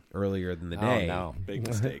cheese earlier in the day. Oh, no. Big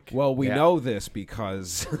mistake. Well, we Yeah. know this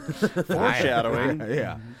because Foreshadowing.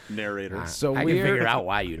 yeah. Narrator. So I can figure out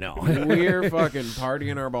why you know. we're fucking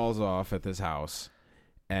partying our balls off at this house,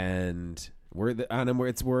 and we're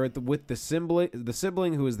with the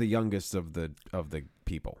sibling who is the youngest of the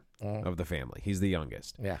people of the family. He's the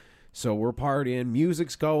youngest. Yeah. So we're partying,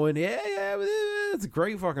 music's going. Yeah, it's a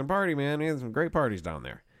great fucking party, man. We had some great parties down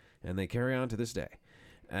there, and they carry on to this day.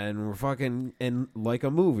 And we're fucking in like a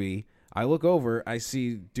movie. I look over, I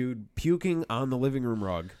see dude puking on the living room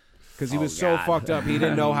rug. Because he was so God. fucked up, he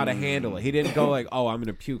didn't know how to handle it. He didn't go like, "Oh, I'm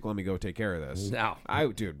gonna puke. Let me go take care of this." No.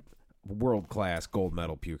 world-class gold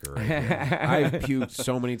medal puker right here. I've puked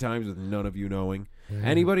so many times with none of you knowing.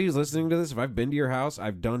 Anybody who's listening to this, if I've been to your house,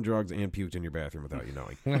 I've done drugs and puked in your bathroom without you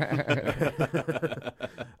knowing.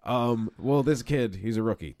 Well, this kid, he's a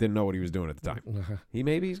rookie. Didn't know what he was doing at the time.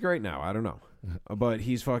 He's great now. I don't know. But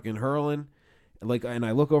he's fucking hurling. And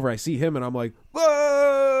I look over, I see him, and I'm like,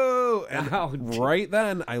 whoa! And right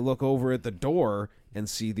then, I look over at the door and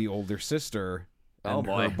see the older sister and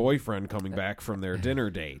her boyfriend coming back from their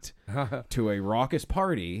dinner date to a raucous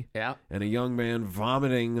party, and a young man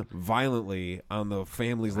vomiting violently on the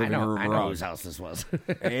family's living room rug. I know whose house this was.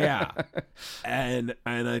 Yeah. And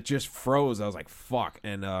I just froze. I was like, fuck.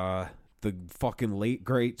 And the fucking late,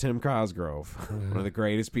 great Tim Cosgrove, one of the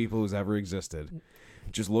greatest people who's ever existed,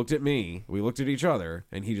 just looked at me. We looked at each other,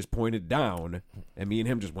 and he just pointed down, and me and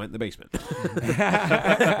him just went in the basement.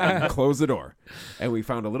 And closed the door. And we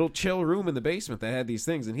found a little chill room in the basement that had these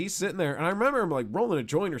things, and he's sitting there, and I remember him like rolling a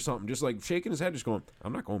joint or something, just like shaking his head, just going,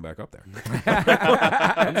 I'm not going back up there.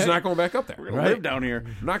 I'm just not going back up there. We're going to live down here.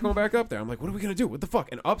 I'm not going back up there. I'm like, what are we going to do? What the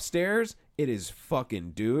fuck? And upstairs, it is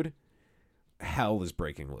fucking, dude, hell is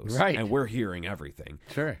breaking loose. Right. And we're hearing everything.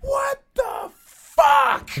 Sure. What the fuck?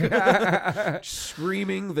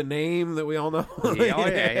 Screaming the name that we all know.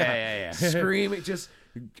 Yeah. Screaming, just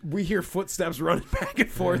we hear footsteps running back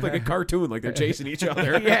and forth like a cartoon, like they're chasing each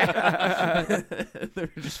other.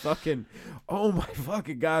 They're just fucking, oh my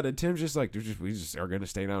fucking god! And Tim's just like, we just are gonna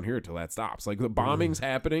stay down here till that stops. Like the bombing's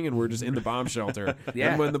happening, and we're just in the bomb shelter.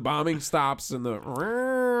 And when the bombing stops and the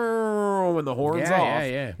horns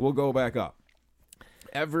off, we'll go back up.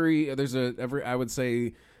 I would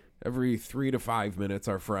say every 3 to 5 minutes,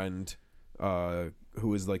 our friend,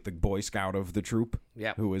 who is like the Boy Scout of the troop,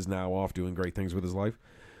 who is now off doing great things with his life,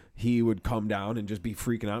 he would come down and just be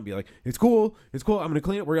freaking out and be like, it's cool, I'm gonna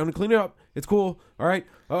clean it, we're gonna clean it up, it's cool, all right,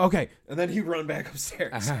 okay. And then he'd run back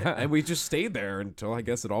upstairs. And we just stayed there until I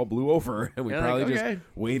guess it all blew over, and we probably just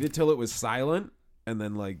waited till it was silent and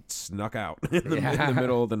then like snuck out in the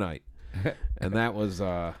middle of the night. And that was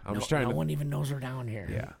no one even knows we're down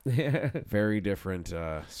here. Very different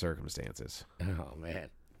circumstances. Oh man,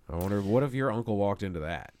 I wonder what if your uncle walked into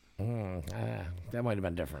that. That might have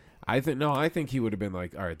been different. I think he would have been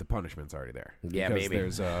like, all right, the punishment's already there. Yeah, because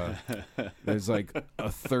maybe there's like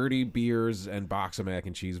a 30 beers and box of mac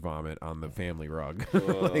and cheese vomit on the family rug.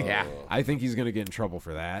 I think he's gonna get in trouble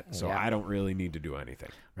for that, so I don't really need to do anything.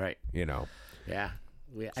 Right. You know. Yeah.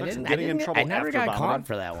 I I never got caught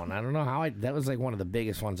for that one. I don't know how that was like one of the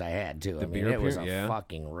biggest ones I had too. It was a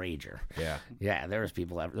fucking rager. Yeah. There was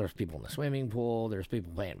people in the swimming pool. There was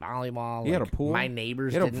people playing volleyball. You had a pool. My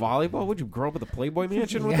neighbors. You had a volleyball. Would you grow up with a Playboy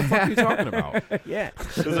mansion? What the fuck are you talking about? Yeah.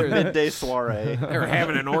 It was a midday soiree. They were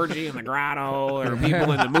having an orgy in the grotto. There were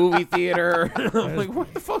people in the movie theater. I'm like,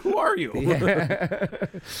 what the fuck? Who are you?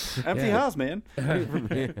 Empty house, man.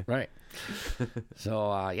 Right. So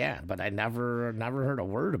but I never heard a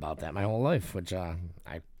word about that my whole life, which I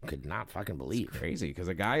could not fucking believe. It's crazy because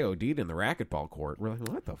a guy OD'd in the racquetball court. We're like,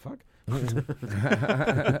 what the fuck?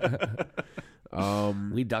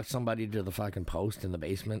 We ducked somebody to the fucking post in the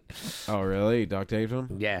basement. Oh really? Duct taped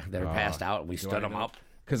him? Yeah, they were passed out. We stood them up.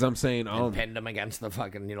 Because I'm saying, and pinned them against the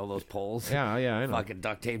fucking, those poles. Yeah, I know. Fucking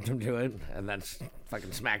duct taped him to it, and then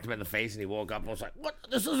fucking smacked him in the face, and he woke up and was like, "What?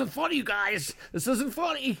 This isn't funny, you guys. This isn't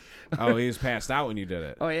funny." Oh, he was passed out when you did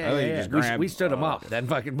it. Oh yeah. We stood him up, then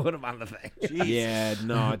fucking put him on the thing. Yeah,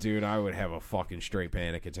 no, dude, I would have a fucking straight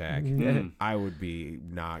panic attack. I would be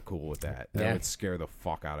not cool with that. That would scare the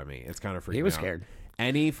fuck out of me. It's kind of freaking me out. He was scared.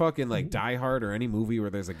 Any fucking like Die Hard or any movie where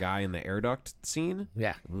there's a guy in the air duct scene,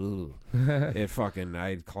 it fucking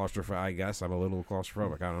I guess I'm a little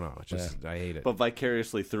claustrophobic. I don't know. It's just I hate it. But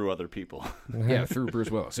vicariously through other people. Yeah, through Bruce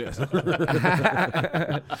Willis. Yes.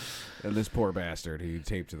 And this poor bastard he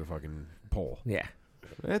taped to the fucking pole. Yeah.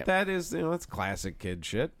 That is, that's classic kid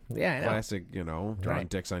shit. Yeah, I know. Classic, drawing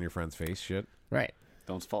dicks on your friend's face shit. Right.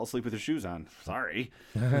 Don't fall asleep with your shoes on. Sorry.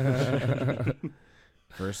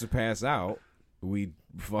 First to pass out, we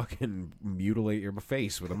fucking mutilate your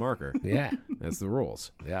face with a marker. Yeah. That's the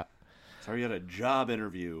rules. Yeah. Sorry, you had a job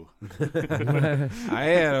interview. I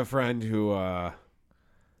had a friend who, I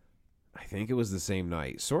think it was the same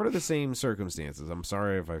night, sort of the same circumstances. I'm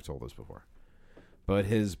sorry if I've told this before. But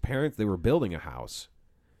his parents, they were building a house,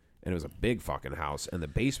 and it was a big fucking house, and the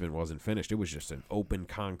basement wasn't finished. It was just an open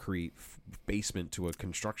concrete basement to a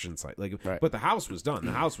construction site. But the house was done.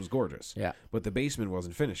 The house was gorgeous. Yeah. But the basement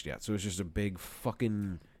wasn't finished yet, so it was just a big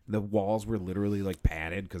fucking... The walls were literally like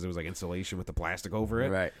padded because it was like insulation with the plastic over it.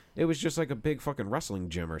 Right. It was just like a big fucking wrestling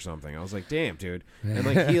gym or something. I was like, damn, dude. And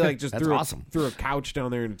like he like just threw a couch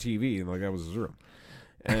down there in the TV, and like that was his room.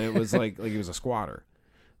 And it was like he was a squatter.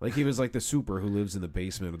 Like he was like the super who lives in the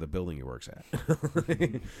basement of the building he works at.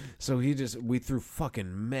 So we threw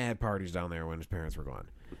fucking mad parties down there when his parents were gone.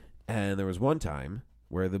 And there was one time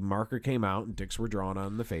where the marker came out and dicks were drawn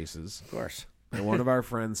on the faces. Of course. And one of our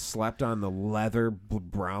friends slept on the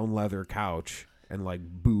brown leather couch and like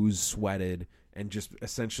booze sweated and just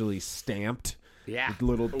essentially stamped Yeah.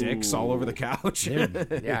 little dicks all over the couch.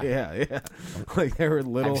 Dude, yeah. yeah. Like there were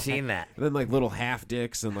little. I've seen that. Then like little half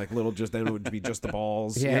dicks and like little just then it would be just the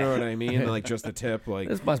balls. Yeah. You know what I mean? And, like just the tip. Like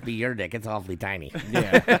This must be your dick. It's awfully tiny.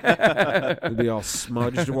 yeah, it'd be all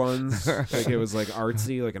smudged ones. Like it was like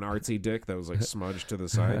artsy, like an artsy dick that was like smudged to the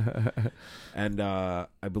side. And I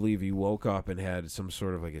believe he woke up and had some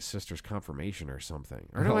sort of like his sister's confirmation or something.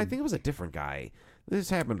 Or no, I think it was a different guy. This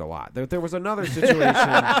happened a lot. There was another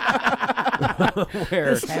situation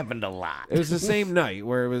where This happened a lot. it was the same night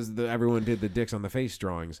where it was everyone did the dicks on the face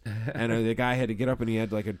drawings, and the guy had to get up and he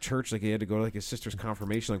had like a church, like he had to go to like his sister's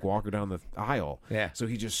confirmation, like walk her down the aisle. Yeah. So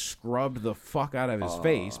he just scrubbed the fuck out of his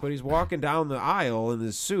face, but he's walking down the aisle in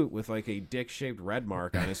his suit with like a dick-shaped red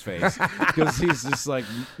mark on his face because he's just like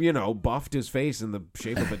buffed his face in the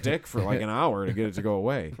shape of a dick for like an hour to get it to go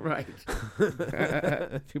away. Right.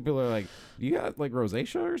 People are like, "You got like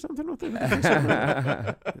rosacea or something with it?"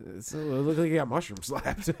 So it looked like you got mushroom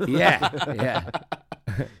slapped. Yeah.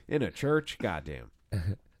 In a church, goddamn.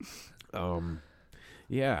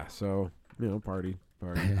 Yeah. So party.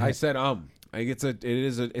 I said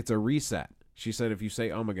it's a reset. She said if you say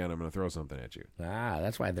again, I'm gonna throw something at you. Ah,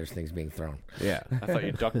 that's why there's things being thrown. Yeah. I thought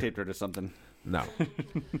you duct taped her to something. No.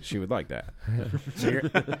 She would like that.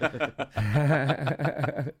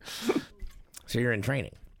 So you're in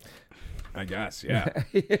training. I guess. Yeah.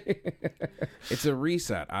 It's a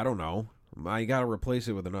reset. I don't know. I gotta replace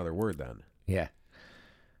it with another word then. Yeah.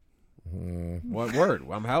 What word?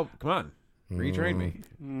 I'm help. Come on. Retrain me.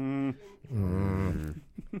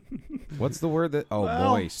 What's the word that? Oh,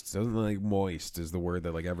 moist. Doesn't like moist is the word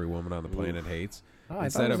that like every woman on the planet hates. Oh, I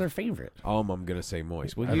thought it was their favorite. I'm gonna say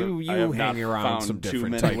moist. Well, I you have hang not around found some too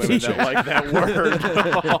different many types women of shit. that like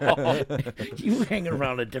that word. You hang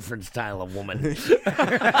around a different style of woman.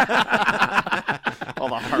 All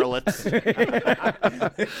the harlots. All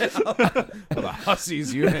the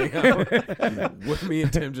hussies you hang out with. Me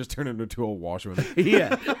and Tim just turn into a washwoman.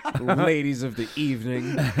 Yeah. Ladies of the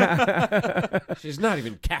evening. She's not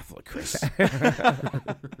even Catholic, Chris. I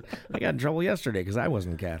got in trouble yesterday because I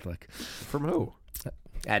wasn't Catholic. From who?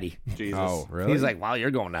 Eddie. Jesus. Oh, really? He's like, wow,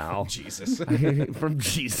 you're going to hell. Jesus. From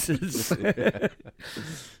Jesus. I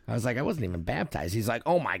was like, I wasn't even baptized. He's like,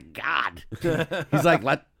 oh my God.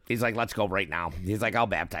 He's like, let's go right now. He's like, I'll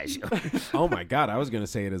baptize you. Oh my God, I was gonna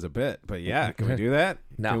say it as a bit, but yeah, can we do that?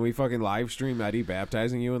 No. Can we fucking live stream Eddie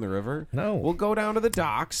baptizing you in the river? No. We'll go down to the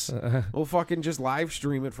docks. We'll fucking just live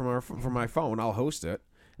stream it from my phone. I'll host it,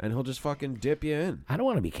 and he'll just fucking dip you in. I don't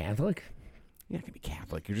want to be Catholic. You're not gonna be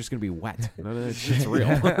Catholic. You're just gonna be wet. None of that shit's real.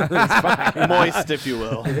 It's fine. Moist, if you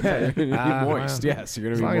will. Yeah, you're gonna be moist. well, Yes, you're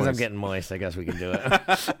gonna As be long moist. as I'm getting moist, I guess we can do it.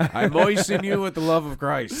 I moisten you with the love of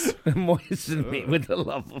Christ. Moisten me with the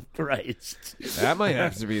love of Christ. That might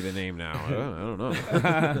have to be the name now. I don't know.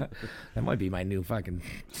 That might be my new fucking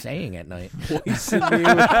saying at night. Moisten me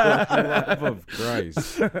with the love of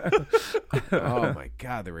Christ. Oh my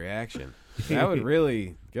God, the reaction. That would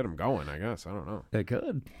really get them going, I guess. I don't know. It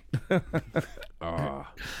could.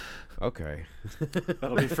 Okay.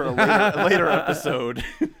 That'll be for a later episode.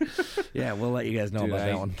 Yeah, we'll let you guys know Dude, about I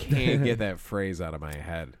that one. can't get that phrase out of my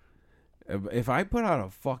head. If I put out a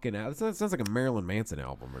fucking album, that sounds like a Marilyn Manson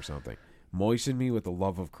album or something. Moisten me with the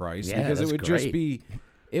love of Christ. Yeah, because it that's would just great. be...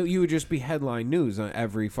 you would just be headline news on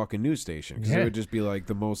every fucking news station because Yeah. it would just be like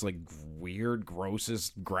the most like weird,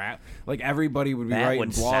 grossest like everybody would be That writing would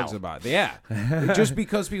blogs sell. about it. Yeah, just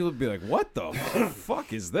because people would be like, "What the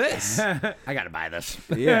fuck is this?" I got to buy this.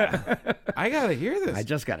 Yeah, I gotta hear this. I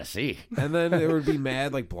just got to see. And then there would be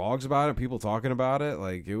mad like blogs about it, people talking about it.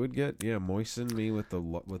 Like it would get moisten me with the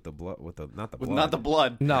blood not the blood, Not the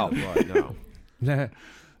blood. No. the blood, no. Yeah,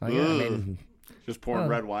 I mean, Just pouring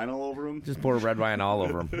red wine all over him. just pour red wine all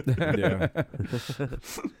over them. Yeah.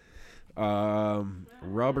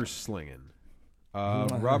 Rubber slinging.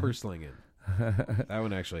 Rubber slinging. That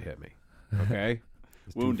one actually hit me. Okay?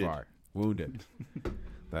 It's Wounded. Too far. Wounded.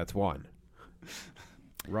 That's one.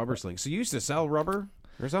 Rubber sling. So you used to sell rubber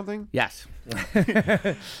or something? Yes.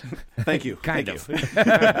 Thank you. Kind Thank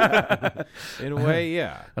of. you. In a way,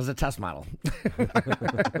 yeah. I was a test model.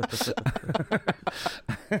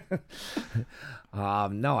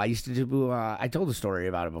 No, I used to do. I told a story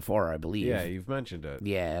about it before, I believe. Yeah, you've mentioned it.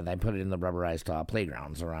 Yeah, and I put it in the rubberized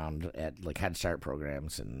playgrounds around at like Head Start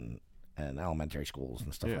programs and and elementary schools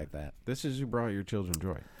and stuff Yeah. like that. This is who brought your children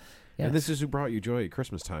joy. Yeah. And this is who brought you joy at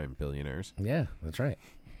Christmas time, billionaires. Yeah, that's right.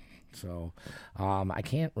 So, I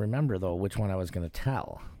can't remember though which one I was going to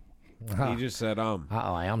tell. He just said,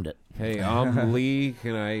 I ummed it. hey, Lee,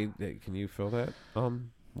 can you fill that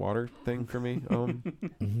water thing for me? I'm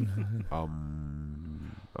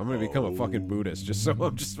gonna become a fucking Buddhist just so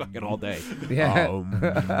I'm just fucking all day. Yeah.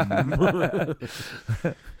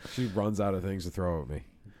 She runs out of things to throw at me.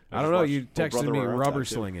 I don't know. You texted me rubber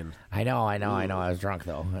slinging. I know. I was drunk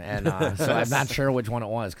though, and so I'm not sure which one it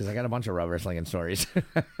was because I got a bunch of rubber slinging stories.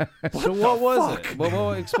 So what was it?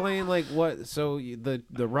 Well, explain like what. So the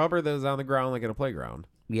rubber that was on the ground like at a playground,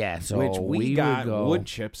 Yeah, so which we got would go, wood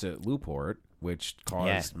chips at Lewport, which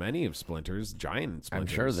caused many of splinters, giant I'm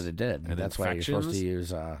splinters. sure that it did. And That's why you're supposed to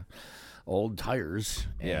infections. use old tires,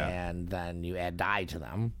 Yeah. and then you add dye to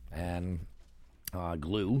them and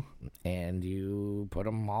glue, and you put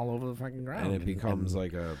them all over the fucking ground, and it becomes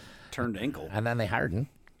like a. Turned ankle. and then they harden.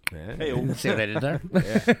 Yeah. Hey, See what I did there?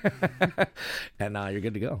 And you're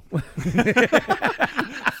good to go.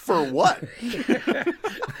 for what?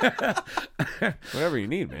 Whatever you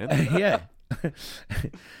need, man. Yeah.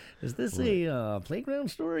 Is this a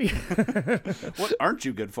playground story? What aren't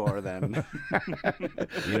you good for then?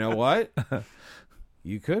 You know what?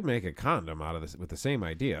 You could make a condom out of this with the same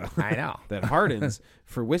idea. I know. That hardens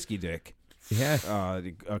for whiskey dick. Yeah.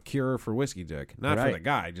 A cure for whiskey dick, not for Right. the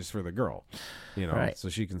guy, just for the girl. You know, Right. so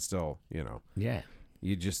she can still, you know. Yeah.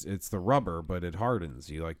 You just, it's the rubber, but it hardens.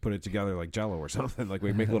 You like put it together like Jello or something. Like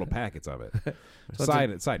we make little packets of it.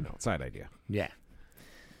 Side idea. Yeah.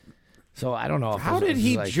 So I don't know. If How this did is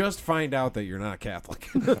he like, just find out that you're not Catholic?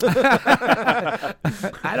 I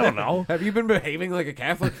don't know. Have you been behaving like a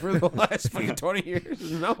Catholic for the last fucking 20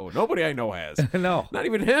 years? No, nobody I know has. No. Not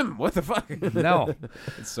even him. What the fuck? No.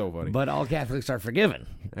 It's so funny. But all Catholics are forgiven,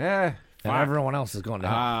 Eh, and fuck. everyone else is going to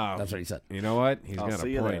hell. Ah. That's what he said. You know what? He's I'll got see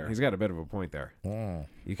a you point. there. He's got a bit of a point there.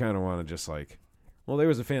 You kind of want to just like, well, there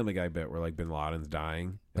was a Family Guy bit where like Bin Laden's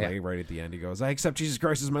dying, and Yeah. like, right at the end he goes, "I accept Jesus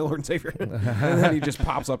Christ as my Lord and Savior," and then he just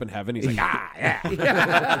pops up in heaven. He's like, "Ah,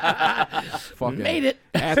 yeah, fucking Made it.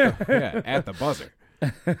 at the buzzer."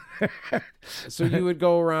 So you would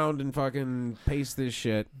go around and fucking paste this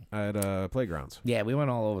shit at playgrounds. Yeah, we went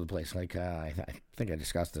all over the place. Like I think I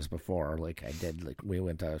discussed this before. Like I did. Like we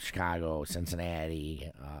went to Chicago,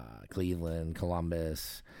 Cincinnati, Cleveland,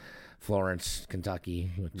 Columbus, Florence,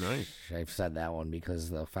 Kentucky. Which Nice. I've said that one because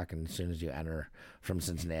the fucking as soon as you enter from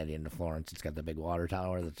Cincinnati into Florence, it's got the big water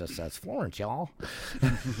tower that just says Florence, y'all.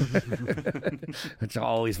 It's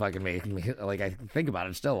always fucking making me like I think about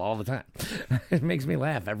it still all the time. It makes me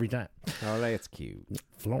laugh every time. Oh, that's cute.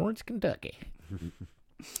 Florence, Kentucky.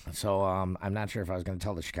 So I'm not sure if I was going to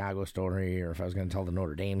tell the Chicago story or if I was going to tell the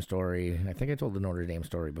Notre Dame story. I think I told the Notre Dame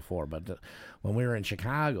story before, but when we were in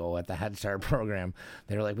Chicago at the Head Start program,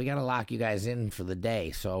 they were like, "We got to lock you guys in for the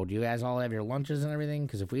day. So do you guys all have your lunches and everything?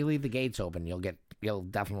 Because if we leave the gates open, you'll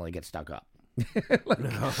definitely get stuck up."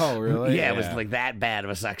 Oh, really? Yeah, it was like that bad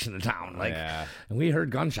of a section of town. Like, Yeah. and we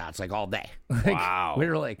heard gunshots like all day. Like, Wow. we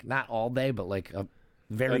were like not all day, but like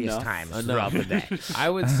various Enough. times throughout the day. I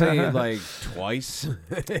would say like twice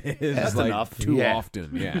is That's like enough. too Yeah. often.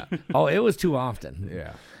 Yeah. Oh, it was too often.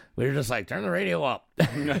 Yeah. We were just like, turn the radio up.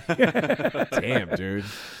 Damn, dude.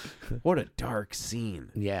 What a dark scene.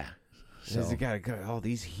 Yeah. So, You got all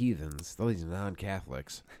these heathens, all these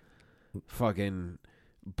non-Catholics, fucking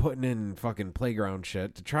putting in fucking playground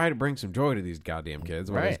shit to try to bring some joy to these goddamn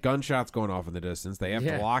kids. Where there's Right. gunshots going off in the distance. They have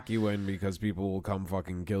Yeah. to lock you in because people will come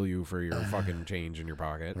fucking kill you for your fucking change in your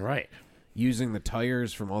pocket. right. Using the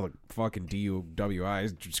tires from all the fucking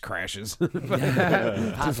DUWIs just crashes to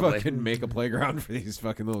Possibly. fucking make a playground for these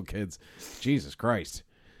fucking little kids. Jesus Christ.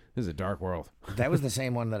 This is a dark world. That was the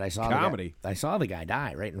same one that I saw. Comedy. I saw the guy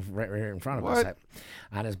die right in front of What? us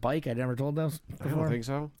on his bike. I never told those I before. don't think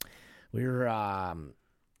so. We were,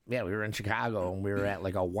 we were in Chicago and we were at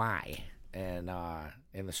like a Y and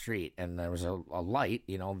in the street, and there was a light,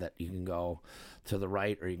 you know, that you can go to the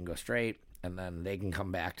right or you can go straight, and then they can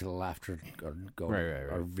come back to the left or go Right.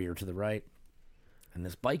 or veer to the right. And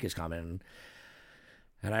this bike is coming,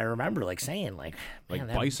 and I remember like saying like, Like man,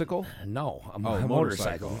 that- bicycle? No, a Oh,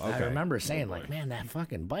 motorcycle. motorcycle. I Okay. remember saying like, man, that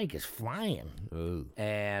fucking bike is flying. Ooh.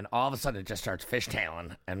 And all of a sudden it just starts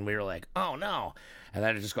fishtailing, and we were like, oh no. And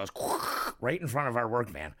then it just goes right in front of our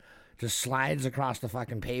workman. Just slides across the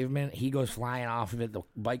fucking pavement. He goes flying off of it. The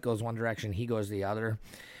bike goes one direction, he goes the other.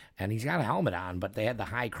 And he's got a helmet on, but they had the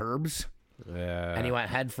high curbs. Yeah. and he went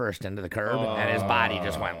head first into the curb, and his body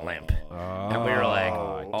just went limp. And we were like,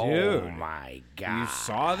 "Oh dude. my god!" You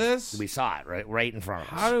saw this? We saw it right in front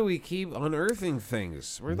of us. How do we keep unearthing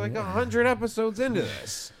things? We're like 100 episodes into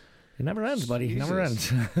this. It never ends, buddy. It never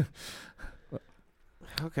ends.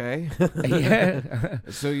 Okay. Yeah.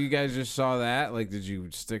 So you guys just saw that? Like, did you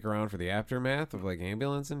stick around for the aftermath of like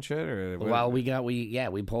ambulance and shit? Or what? Well,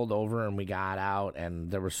 we pulled over and we got out,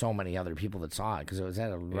 and there were so many other people that saw it because it was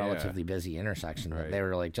at a relatively busy intersection. That Right. they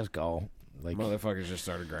were like, "Just go." Like, Motherfuckers just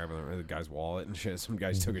started grabbing the guy's wallet and shit. Some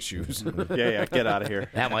guys took his shoes. Yeah, get out of here.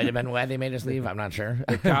 that might have been why they made us leave. I'm not sure.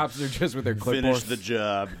 The cops are just with their Finish clipboard. the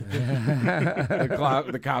job.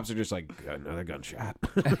 The cops are just like, another gunshot.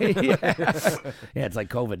 Yeah, it's like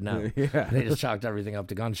COVID now. Yeah. They just chalked everything up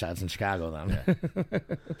to gunshots in Chicago then.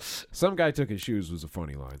 Some guy took his shoes was a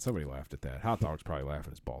funny line. Somebody laughed at that. Hot Dog's probably laughing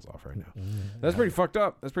his balls off right now. That's pretty fucked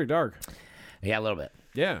up. That's pretty dark. Yeah, a little bit.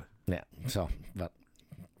 Yeah. Yeah. So, but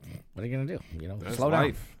what are you gonna do? You know, That's slow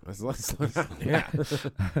life. That's yeah.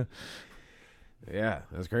 Yeah,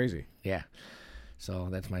 that's crazy. down. Yeah. So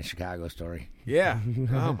that's my Chicago story. Yeah.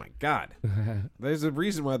 Oh my God. There's a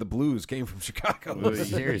reason why the blues came from Chicago.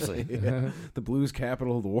 Seriously. Yeah. The blues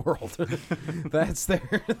capital of the world. That's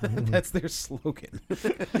their slogan.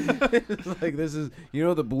 Like this is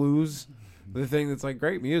the blues, the thing that's like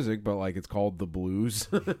great music, but like it's called the blues.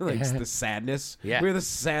 Like it's the sadness. Yeah. We're the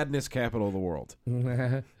sadness capital of the world.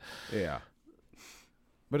 Yeah.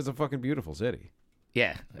 But it's a fucking beautiful city.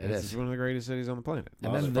 Yeah, it This is. is one of the greatest cities on the planet.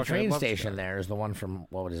 And then the train station there is the one from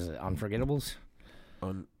what is it? Unforgettables,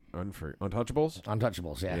 Untouchables?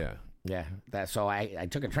 Untouchables. Yeah, Yeah. yeah. That. So I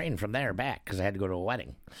took a train from there back because I had to go to a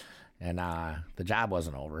wedding, and the job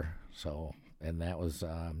wasn't over. So and that was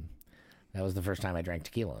the first time I drank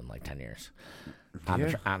tequila in like 10 years on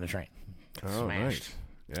the train. Oh, Smashed.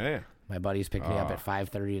 nice. Yeah. My buddies picked me up at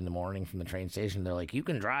 5:30 in the morning from the train station. They're like, "You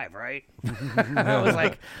can drive, right?" I was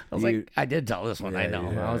like, I did tell this one. I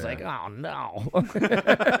know. yeah, I was yeah. like, "Oh no."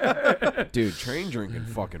 Dude, train drinking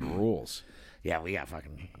fucking rules. Yeah, we got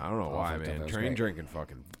fucking. I don't know all why, fucked up. man. That was Train great. drinking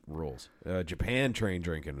fucking rules. Japan train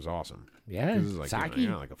drinking was awesome. Yeah, 'Cause it's like, sake.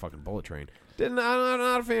 like a fucking bullet train. I'm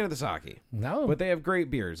not a fan of the sake. No, But they have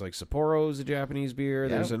great beers. Like Sapporo's a Japanese beer.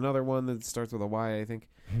 Yeah. There's another one that starts with a Y, I think.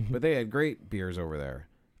 But they had great beers over there.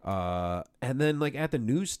 And then like at the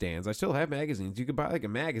newsstands, I still have magazines. You could buy like a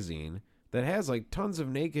magazine that has like tons of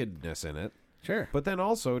nakedness in it. sure. But then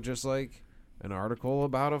also just like an article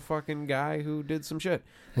about a fucking guy who did some shit.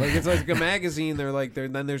 Like it's like a magazine.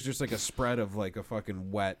 Then there's just like a spread of like a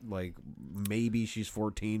fucking wet, like maybe she's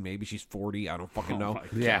 14, maybe she's 40. I don't fucking know.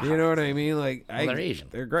 Yeah. You know what I mean? Like they're Asian.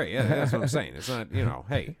 They're great. Yeah, that's what I'm saying. It's not,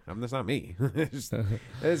 hey, that's not me. This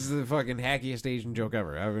is the fucking hackiest Asian joke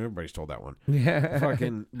ever. Everybody's told that one. Yeah.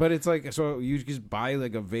 Fucking, but it's like, so you just buy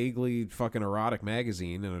like a vaguely fucking erotic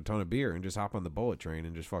magazine and a ton of beer and just hop on the bullet train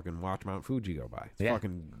and just fucking watch Mount Fuji go by. It's Yeah.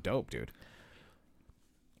 fucking dope, dude.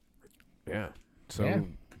 Yeah. So Yeah.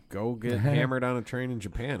 go get hammered on a train in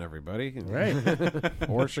Japan, everybody. Right.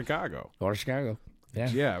 Or Chicago. Or Chicago. Yeah.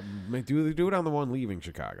 Yeah. Do it on the one leaving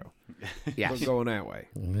Chicago. Yes. But going that way.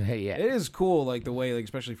 Yeah. It is cool, like the way, like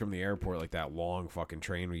especially from the airport, like that long fucking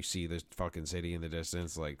train where you see this fucking city in the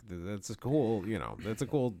distance. Like that's a cool, that's a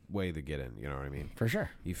cool way to get in. You know what I mean? For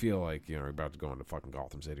sure. You feel like you're about to go into fucking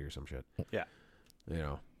Gotham City or some shit. Yeah. You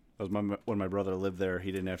know? That was when my brother lived there.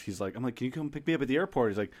 He didn't have. He's like, I'm like, can you come pick me up at the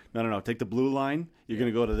airport? He's like, no. Take the blue line. You're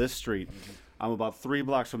gonna go to this street. I'm about 3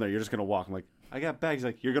 blocks from there. You're just gonna walk. I'm like, I got bags. He's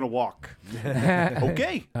like, you're gonna walk.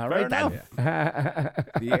 Okay. All fair right, then. enough.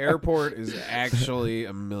 The airport is actually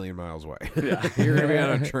a million miles away. You're gonna be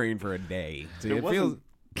on a train for a day. So it feels. wasn't-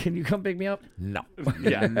 Can you come pick me up? No.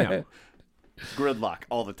 Yeah. No. Gridlock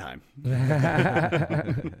all the time.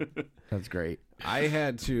 That's great. I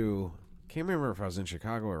had to. Can't remember if I was in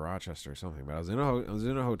Chicago or Rochester or something, but I was in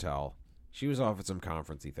a hotel. She was off at some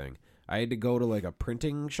conferencey thing. I had to go to like a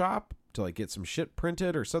printing shop to like get some shit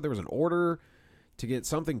printed or so. There was an order to get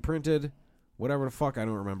something printed, whatever the fuck, I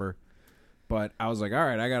don't remember. But I was like, all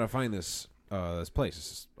right, I gotta find this place,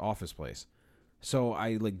 this office place. So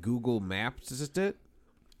I like Google Maps it,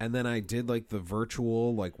 and then I did like the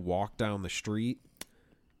virtual like walk down the street,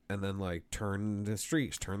 and then like turn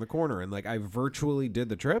the corner, and like I virtually did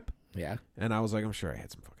the trip. Yeah. And I was like, I'm sure I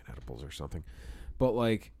had some fucking edibles or something. But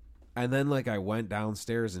like, and then like I went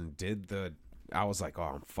downstairs and I was like,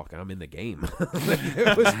 oh, I'm in the game.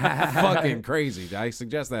 It was fucking crazy. I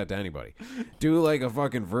suggest that to anybody. Do like a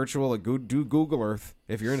fucking virtual, like do Google Earth.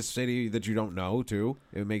 If you're in a city that you don't know too,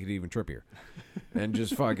 it would make it even trippier. And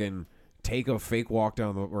just fucking take a fake walk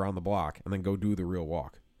around the block and then go do the real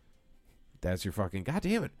walk. That's your fucking, God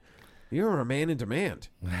damn it. You're a man in demand.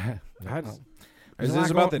 Is There's a lot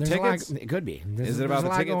this about the there's a lot- tickets? It could be. Is it about there's the a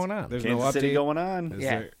lot tickets? going on. There's Kansas no City update going on. Is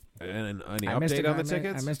Yeah. there any I missed update on the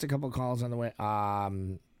tickets? I missed a couple calls on the way.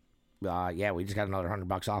 Yeah, we just got another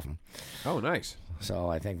 $100 off him. Oh, nice. So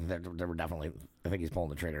I think that they were definitely. I think he's pulling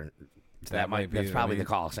the trigger. Might be. That's probably the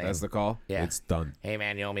call. Saying, That's the call. Yeah. It's done. "Hey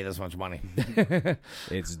man, you owe me this much money."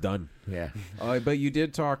 It's done. Yeah, But you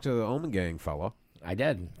did talk to the Omen Gang fella. I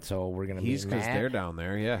did. So we're gonna He's meet because Matt. they're down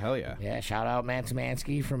there. Yeah, hell yeah. Yeah, shout out Matt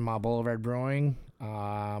Szymanski from Boulevard Brewing.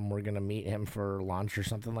 We're gonna meet him for lunch or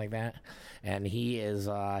something like that, and he's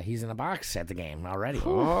in a box at the game already.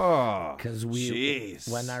 Oh, Because Jeez.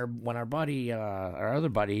 when our buddy, our other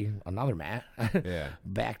buddy, another Matt, yeah.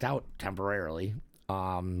 backed out temporarily,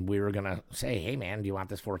 we were gonna say, "Hey man, do you want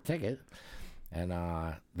this fourth ticket?" And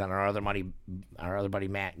then our other buddy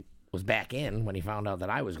Matt was back in when he found out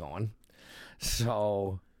that I was going.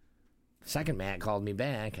 So second Matt called me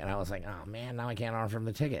back, and I was like, "Oh man, now I can't offer him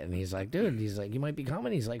the ticket." And he's like, "Dude," he's like, "you might be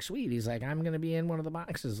coming." He's like, "Sweet." He's like, "I'm gonna be in one of the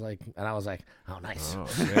boxes." Like, and I was like, "Oh, nice." Oh,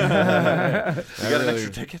 yeah. You got an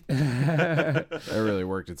extra ticket? That really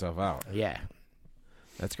worked itself out. Yeah,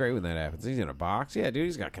 That's great when that happens. He's in a box. Yeah, dude,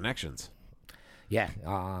 he's got connections. yeah,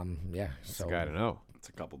 yeah. So Got to know. It's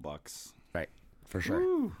a couple bucks. right for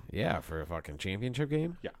sure. Yeah, for a fucking championship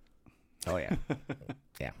game. Yeah. Oh yeah,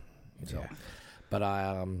 yeah. So, but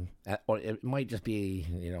or it might just be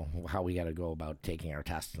how we got to go about taking our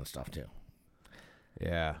tests and stuff too.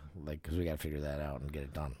 Yeah. Like, because we got to figure that out and get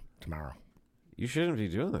it done tomorrow. You shouldn't be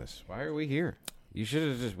doing this. Why are we here? We should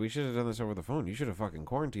have done this over the phone. You should have fucking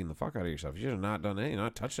quarantined the fuck out of yourself. You should have not done anything,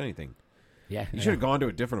 not touched anything. Yeah, You should have gone to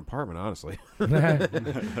a different apartment, honestly.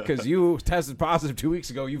 Because you tested positive 2 weeks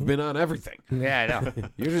ago. You've been on everything. Yeah, I know.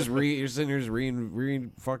 You're just you're sitting here just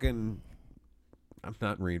fucking. I'm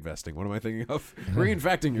not reinvesting. What am I thinking of?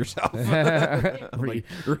 Reinfecting yourself. Like,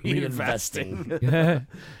 reinvesting. Like,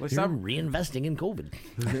 You're stop. reinvesting in COVID.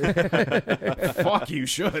 Fuck, you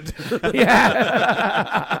should.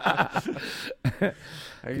 Yeah,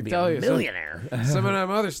 I can be tell a you. millionaire. Some of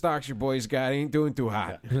them other stocks your boys got ain't doing too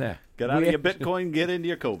hot. Yeah. Get out of your Bitcoin, get into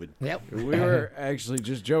your COVID. Yep. We were actually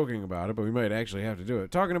just joking about it, but we might actually have to do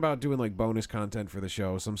it. Talking about doing like bonus content for the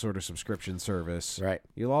show, some sort of subscription service. Right.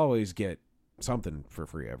 You'll always get something for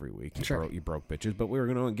free every week. Sure. You broke bitches, but we were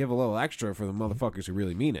going to give a little extra for the motherfuckers who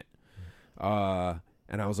really mean it.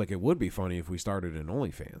 And I was like, it would be funny if we started an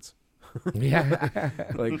OnlyFans. Yeah.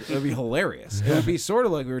 Like, it would be hilarious. It would be sort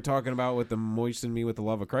of like we were talking about with the Moisten Me with the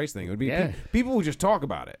Love of Christ thing. It would be Yeah. people would just talk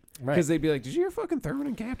about it. Right. Because they'd be like, did you hear fucking Thurman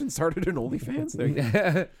and Captain started an OnlyFans?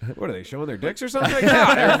 What are they, showing their dicks or something? Like,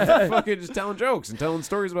 no, they're fucking just telling jokes and telling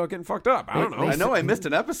stories about getting fucked up. I don't know. I know I missed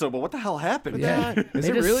an episode, but what the hell happened? Yeah. Is They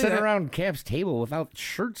it just really sit that- around Cap's table without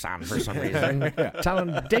shirts on for some reason,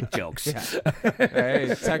 telling dick jokes.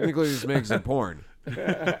 Hey, technically this makes it porn.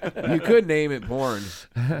 You could name it porn.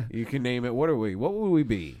 You can name it. What are we? What would we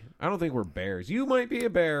be? I don't think we're bears. You might be a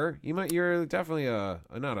bear. You're definitely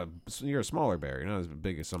you're a smaller bear. You're not as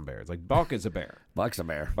big as some bears. Like Buck is a bear. Buck's a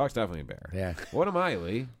bear. Buck's definitely a bear. Yeah. What am I,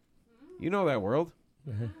 Lee? You know that world.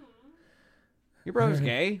 Your brother's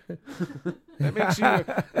gay. Does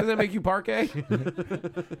that make you part gay?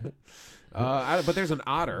 But there's an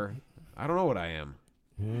otter. I don't know what I am.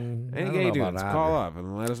 Any don't gay know about dudes, otter. call up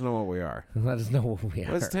and let us know what we are. Let us know what we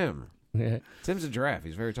are. What's Tim? Yeah. Tim's a giraffe.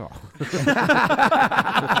 He's very tall.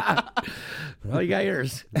 Well, you got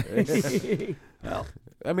yours. Well,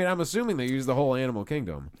 I mean, I'm assuming they use the whole animal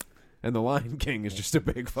kingdom. And the Lion King is just a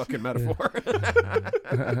big fucking metaphor.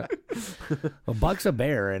 Well, Buck's a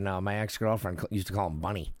bear, and my ex-girlfriend used to call him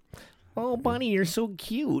Bunny. Oh, Bunny, you're so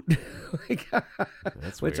cute.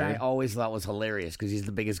 That's Which weird. I always thought was hilarious because he's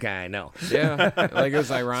the biggest guy I know. Yeah, like it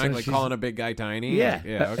was ironic, So like she's- calling a big guy tiny. Yeah. Like,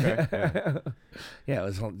 yeah, okay. Yeah. Yeah,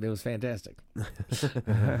 it was fantastic.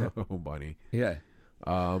 Oh, bunny. Yeah.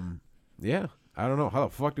 Yeah, I don't know. How the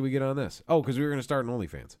fuck do we get on this? Oh, because we were going to start an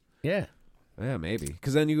OnlyFans. Yeah. Yeah, maybe.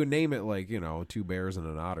 Because then you would name it like, two bears and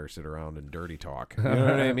an otter sit around and dirty talk. You know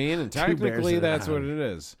what I mean? And Two bears technically and an that's what otter. it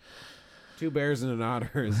is. Two bears and an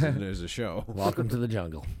otter is a show. Welcome to the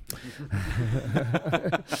jungle.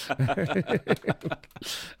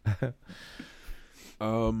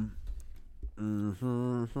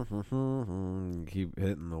 Keep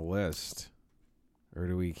hitting the list. Or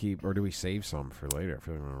do we save some for later? I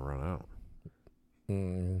feel like we're going to run out.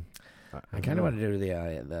 I kind of want to do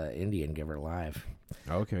the Indian Giver live.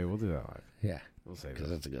 Okay, we'll do that live. Yeah. We'll save Because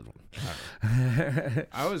it. that's a good one.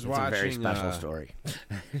 I was It's watching a very special story.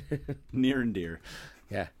 Near and dear.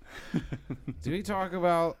 Yeah. Did we talk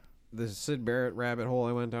about the Sid Barrett rabbit hole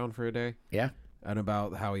I went down for a day? Yeah. and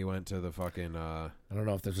about how he went to the fucking. I don't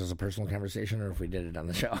know if this was a personal conversation or if we did it on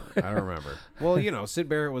the show. I don't remember. Well, you know, Sid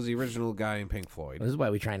Barrett was the original guy in Pink Floyd. This is why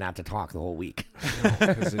we try not to talk the whole week.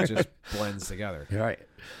 Because it just blends together. Right.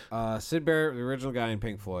 Sid Barrett, the original guy in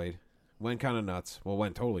Pink Floyd, went kind of nuts. Well,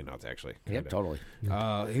 went totally nuts, actually. Yep, totally.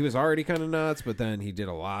 He was already kind of nuts, but then he did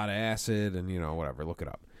a lot of acid and, you know, whatever. Look it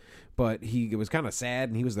up. But he was kind of sad,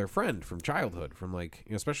 and he was their friend from childhood, from, like,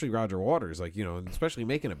 you know, especially Roger Waters. Like, you know, especially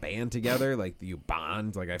making a band together, like, you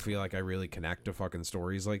bond. Like, I feel like I really connect to fucking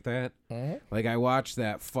stories like that. Mm-hmm. Like, I watched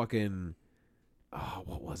that fucking,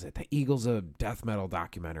 what was it? The Eagles of Death Metal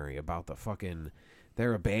documentary about the fucking,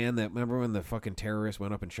 they're a band that, remember when the fucking terrorists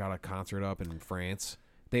went up and shot a concert up in France?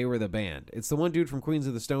 They were the band. It's the one dude from Queens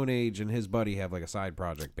of the Stone Age and his buddy have, like, a side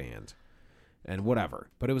project band. And whatever.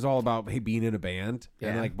 But it was all about being in a band. Yeah.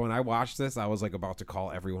 And, like, when I watched this, I was, like, about to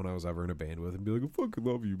call everyone I was ever in a band with and be like, I fucking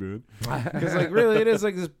love you, man. Because, like, really, it is,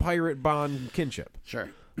 like, this pirate bond kinship.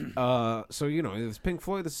 Sure. So, you know, this Pink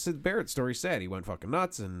Floyd, the Sid Barrett story said he went fucking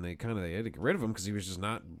nuts, and they had to get rid of him because he was just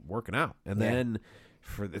not working out. And then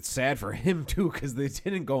it's sad for him, too, because they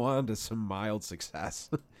didn't go on to some mild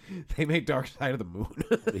success. They make Dark Side of the Moon.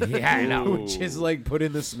 Yeah, I know. Which is, like, put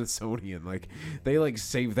in the Smithsonian. Like, they, like,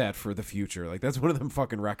 save that for the future. Like, that's one of them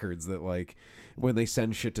fucking records that, like, when they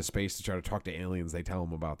send shit to space to try to talk to aliens, they tell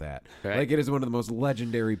them about that. Right. Like, it is one of the most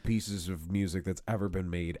legendary pieces of music that's ever been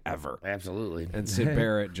made, ever. Absolutely. And Sid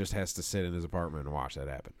Barrett just has to sit in his apartment and watch that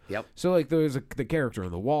happen. Yep. So, like, the character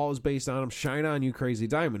on the wall is based on him. Shine On You Crazy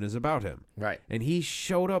Diamond is about him. Right. And he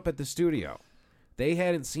showed up at the studio. They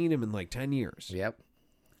hadn't seen him in, like, 10 years. Yep.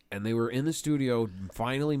 And they were in the studio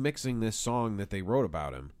finally mixing this song that they wrote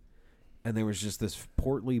about him. And there was just this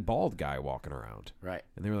portly, bald guy walking around. Right.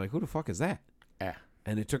 And they were like, who the fuck is that? Yeah.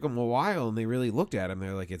 And it took them a while, and they really looked at him.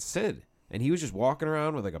 They're like, it's Sid. And he was just walking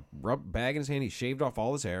around with, like, a bag in his hand. He shaved off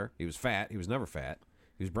all his hair. He was fat. He was never fat.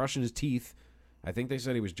 He was brushing his teeth. I think they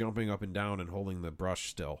said he was jumping up and down and holding the brush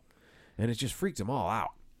still. And it just freaked them all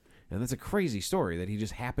out. And that's a crazy story that he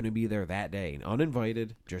just happened to be there that day,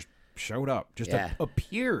 uninvited, just showed up, just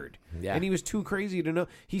appeared. Yeah. And he was too crazy to know.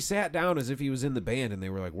 He sat down as if he was in the band and they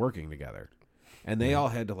were, like, working together. And they all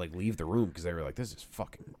had to, like, leave the room because they were like, this is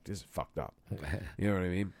fucked up. You know what I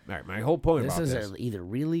mean? All right, my whole point This about is this. either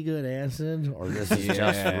really good acid or this is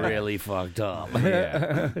just really fucked up.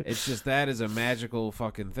 Yeah. It's just, that is a magical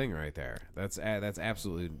fucking thing right there. That's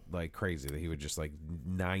absolutely, like, crazy that he would just, like,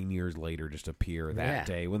 9 years later just appear that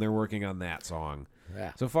day when they're working on that song.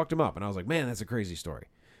 Yeah. So it fucked him up. And I was like, man, that's a crazy story.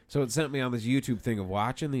 So it sent me on this YouTube thing of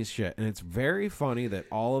watching these shit. And it's very funny that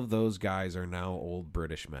all of those guys are now old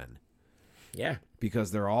British men. Yeah.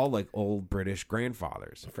 Because they're all, like, old British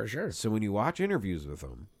grandfathers. For sure. So when you watch interviews with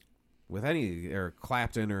them, with any, or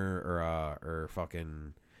Clapton or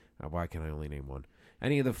fucking, why can I only name one?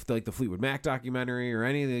 Any of the, like, the Fleetwood Mac documentary or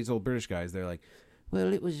any of these old British guys, they're like,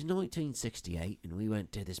 well, it was 1968 and we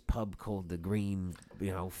went to this pub called the Green,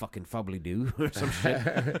 fucking Fubbly Doo or some shit.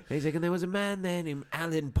 And he's like, and there was a man there named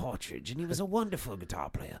Alan Partridge and he was a wonderful guitar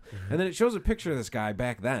player. And then it shows a picture of this guy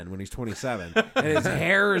back then when he's 27 and his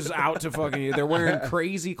hair is out to fucking, they're wearing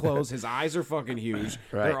crazy clothes. His eyes are fucking huge.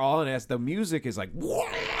 Right. They're all in S. The music is like,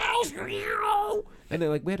 and they're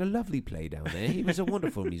like, we had a lovely play down there. He was a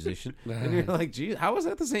wonderful musician. And you're like, geez, how is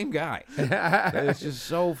that the same guy? And it's just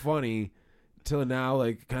so funny. Till now,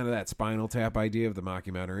 like, kind of that Spinal Tap idea of the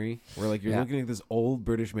mockumentary, where, like, you're looking at this old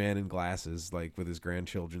British man in glasses, like, with his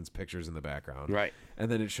grandchildren's pictures in the background. Right.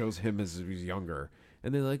 And then it shows him as he's younger.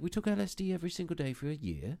 And they're like, we took LSD every single day for a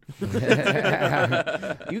year.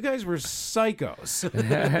 You guys were psychos.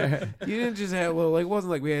 You didn't just have, it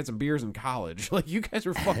wasn't like we had some beers in college. Like, you guys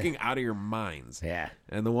were fucking out of your minds. Yeah.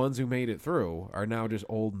 And the ones who made it through are now just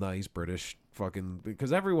old, nice British fucking,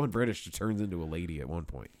 because everyone British just turns into a lady at one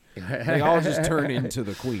point. They all just turn into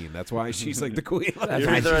the queen. That's why she's like the queen. You're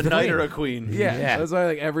either a knight or a queen. Yeah. That's why,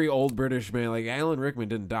 like, every old British man, like Alan Rickman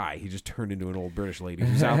didn't die. He just turned into an old British lady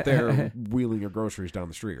who's out there wheeling her groceries down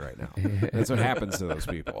the street right now. That's what happens to those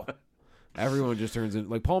people. Everyone just turns in.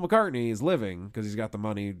 Like, Paul McCartney is living because he's got the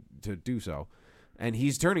money to do so. And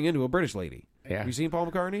he's turning into a British lady. Yeah. Have you seen Paul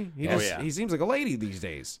McCartney? He seems like a lady these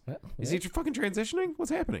days. Is he fucking transitioning?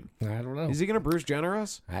 What's happening? I don't know. Is he going to Bruce Jenner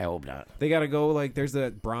us? I hope not. They got to go, like, there's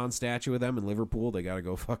that bronze statue of them in Liverpool. They got to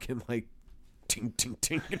go fucking, like, ting, ting,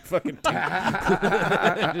 ting, and fucking ting.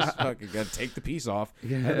 Just fucking got to take the piece off.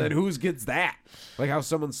 Yeah. And then who gets that? Like how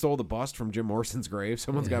someone stole the bust from Jim Morrison's grave.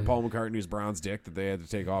 Someone's got Paul McCartney's bronze dick that they had to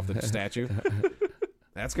take off the statue.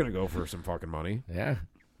 That's going to go for some fucking money. Yeah.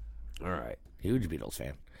 All right. Huge Beatles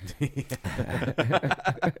fan.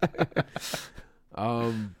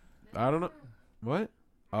 I don't know. What?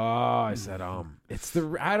 Oh, I said It's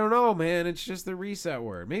I don't know, man. It's just the reset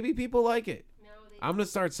word. Maybe people like it. I'm gonna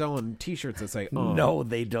start selling T-shirts that say No,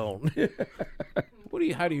 they don't.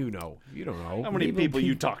 How do you know? You don't know. How many people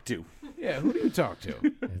you talk to? Yeah, who do you talk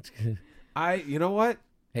to? You know what?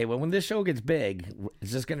 Hey, when this show gets big,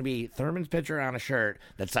 it's just going to be Thurman's picture on a shirt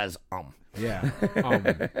that says Yeah.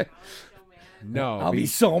 No. I'll be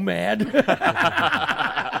so mad.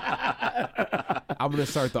 I'm gonna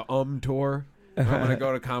start the tour. I'm gonna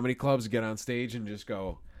go to comedy clubs, get on stage, and just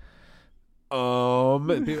go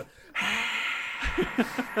and people,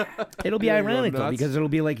 It'll be You're ironic, going though, nuts. because it'll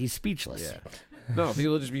be like he's speechless. Yeah. No,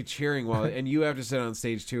 people will just be cheering and you have to sit on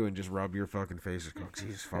stage too and just rub your fucking face and go,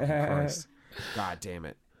 Jesus fucking Christ. God damn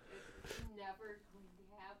it. Never going to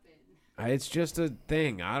happen. It's just a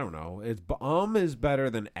thing. I don't know. It's is better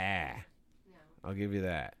than ah. No, I'll give you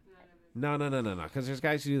that. none of it. No. Because there's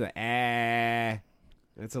guys who do the ah.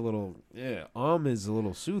 It's a little, is a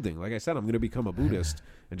little soothing. Like I said, I'm going to become a Buddhist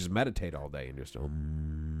and just meditate all day and just No,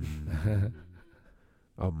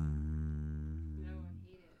 I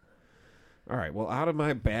hate it. All right. Well, out of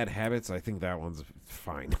my bad habits, I think that one's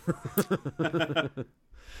fine.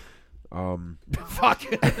 Fuck.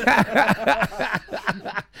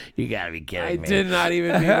 You got to be kidding I me. did not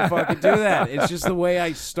even mean to fucking do that. It's just the way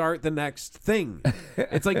I start the next thing.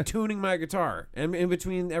 It's like tuning my guitar. And in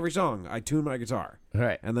between every song, I tune my guitar.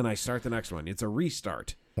 Right. And then I start the next one. It's a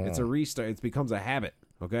restart. It's a restart. It becomes a habit.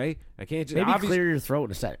 Okay? I can't just... Maybe clear your throat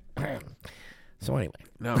in a second. So anyway.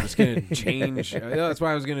 No, I'm just going to change... that's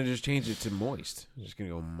why I was going to just change it to moist. I'm just going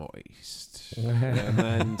to go moist. And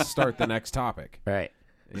then start the next topic. Right.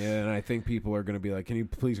 Yeah, and I think people are going to be like, can you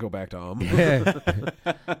please go back to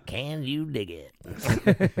Can you dig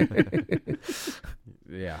it?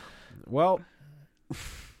 Yeah. Well,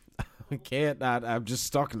 I can't. I'm just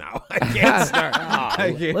stuck now. I can't start.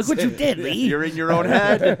 I can't Look what say you it. did, Lee. You're in your own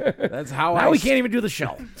head. That's how Now I. we can't even do the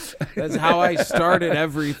show. That's how I started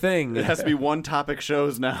everything. It has to be one topic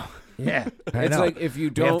shows now. Yeah. I It's know. like if you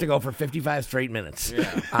We have don't. to go for 55 straight minutes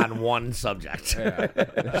on one subject.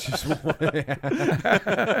 It's just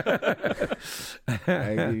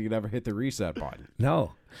you never hit the reset button.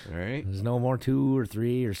 No. All right. There's no more 2 or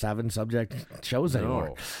 3 or 7 subject shows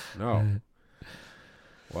anymore. No.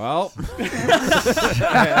 Well,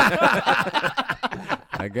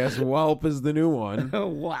 I guess Whelp is the new one.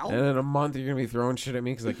 Wow. And in a month, you're going to be throwing shit at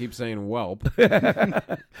me because I keep saying whelp.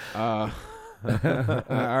 All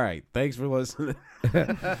right. Thanks for listening.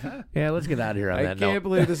 Yeah, let's get out of here on I that can't note.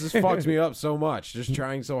 believe this has fucked me up so much. Just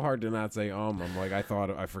trying so hard to not say I'm like, I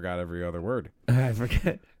forgot every other word. I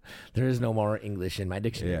forget. There is no more English in my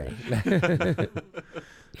dictionary.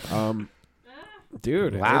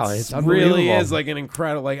 Dude, Wow, it's it's really unbelievable. is like an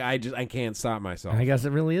incredible, like I can't stop myself. I guess it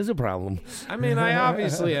really is a problem. I mean, I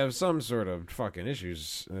obviously have some sort of fucking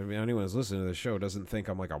issues. I mean, anyone who's listening to the show doesn't think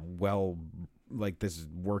I'm like like this is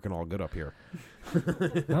working all good up here.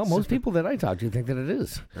 Well, most people that I talk to think that it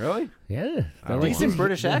is. Really? Yeah. They're like, Decent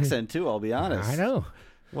British accent too. I'll be honest. I know.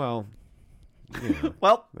 Well, you know,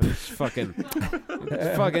 Well, it's fucking,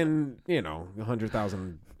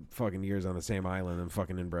 100,000 fucking years on the same island and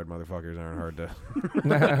fucking inbred motherfuckers aren't hard to.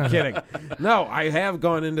 I'm kidding. No, I have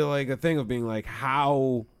gone into like a thing of being like,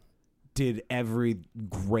 how did every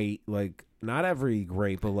great, like, not every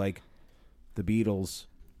great, but like the Beatles,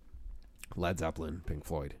 Led Zeppelin, Pink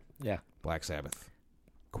Floyd, Yeah. Black Sabbath,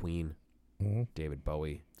 Queen, David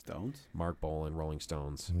Bowie, Stones. Mark Bolan, Rolling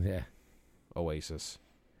Stones, Yeah. Oasis.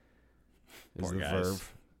 Is Poor the guys. verb.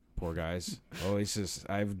 Poor guys. Oasis.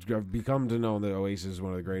 I've become to know that Oasis is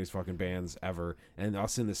one of the greatest fucking bands ever. And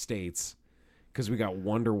us in the States, because we got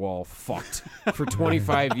Wonderwall fucked for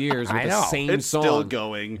 25 years with I the know. same It's song. still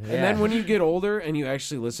going. And then when you get older and you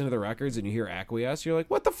actually listen to the records and you hear Acquiesce, you're like,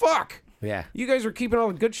 what the fuck? Yeah. You guys are keeping all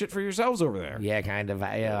the good shit for yourselves over there. Yeah, kind of.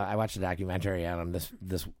 I watched a documentary on him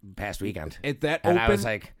this past weekend. It that And open. I was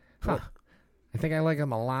like, huh. I think I like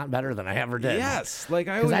them a lot better than I ever did. yes, like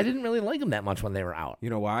I Because always. I didn't really like them that much when they were out. You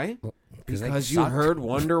know why? 'Cause they Because you sucked. heard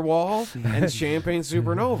Wonderwall and Champagne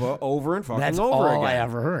Supernova over and fucking That's over all again. I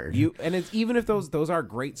ever heard. And it's even if those are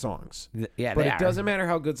great songs. Yeah, But they it are. doesn't matter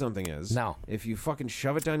how good something is. No. If you fucking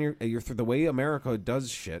shove it down your through the way America does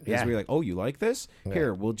shit, is Yeah. we're like, oh, you like this?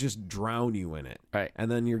 Here, we'll just drown you in it. Right. And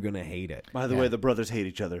then you're gonna hate it. By the way, the brothers hate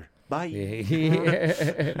each other. Bye.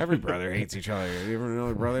 Every brother hates each other. You ever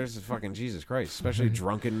know brothers? Fucking Jesus Christ. Especially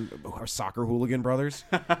drunken soccer hooligan brothers.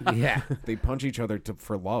 Yeah. They punch each other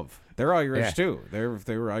for love. They're Irish Yeah. too.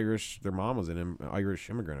 They were Irish. Their mom was an Irish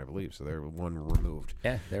immigrant, I believe. So they're one removed.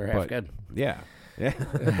 Yeah, they were half But, good. Yeah.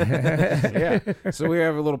 Yeah. So we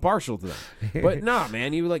have a little partial to them. But nah,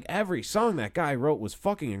 man, you like every song that guy wrote was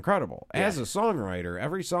fucking incredible. As a songwriter,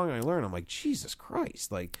 every song I learn, I'm like, Jesus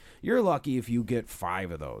Christ. Like, you're lucky if you get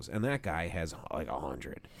 5 of those. And that guy has like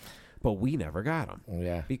 100. But we never got them.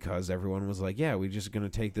 Yeah. Because everyone was like, yeah, we're just going to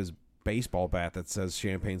take this baseball bat that says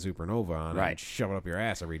Champagne Supernova on it and shove it up your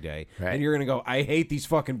ass every day. Right. And you're going to go, I hate these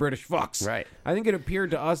fucking British fucks. Right. I think it appeared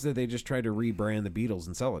to us that they just tried to rebrand the Beatles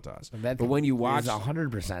and sell it to us. But when you watch...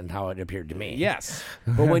 100% how it appeared to me. Yes.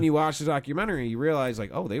 But when you watch the documentary, you realize, like,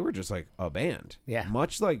 oh, they were just like a band. Yeah.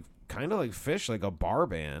 Much like, kind of like Fish, like a bar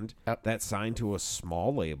band that signed to a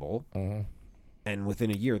small label. Mm-hmm. And within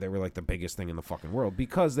a year, they were like the biggest thing in the fucking world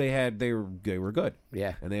because they were good.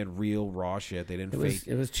 Yeah. And they had real raw shit. They didn't fake.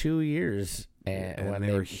 It was 2 years. And when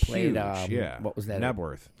they were played, huge. Yeah. what was that?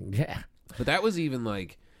 Nebworth. Yeah. But that was even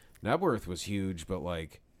like, Nebworth was huge, but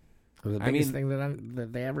like, It was the biggest thing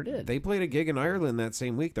that they ever did. they played a gig in Ireland that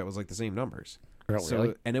same week that was like the same numbers. Oh, So,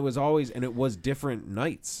 really? and it was different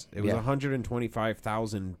nights. It was Yeah.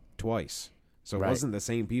 125,000 twice. So it Right. wasn't the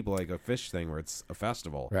same people like a Fish thing where it's a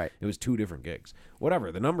festival. Right. It was 2 different gigs.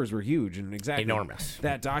 Whatever. The numbers were huge and exactly Enormous.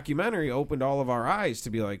 That documentary opened all of our eyes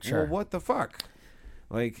to be like, Sure. well, what the fuck?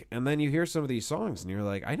 Like, and then you hear some of these songs and you're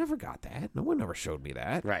like, I never got that. No one ever showed me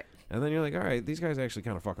that. Right. And then you're like, all right, these guys actually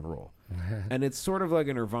kind of fucking rule. And it's sort of like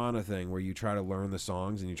a Nirvana thing where you try to learn the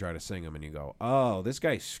songs and you try to sing them and you go, oh, this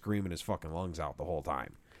guy's screaming his fucking lungs out the whole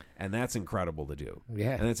time. And that's incredible to do.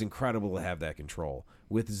 Yeah. And it's incredible to have that control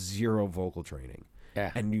with 0 vocal training.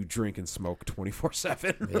 Yeah. And you drink and smoke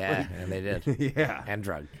 24/7. Yeah, and they did. Yeah. And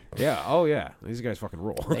drug. Yeah. Oh, yeah. These guys fucking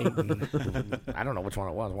rule. I don't know which one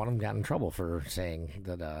it was. One of them got in trouble for saying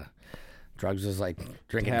that drugs was like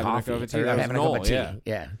drinking Having a coffee. cup of tea. Or That was having a cup Noel, of tea. yeah.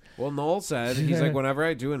 Yeah. Well, Noel said, he's like, whenever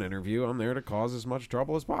I do an interview, I'm there to cause as much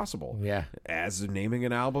trouble as possible. Yeah. As naming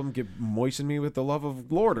an album, moisten me with the love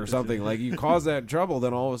of Lord or something. Like, you cause that trouble,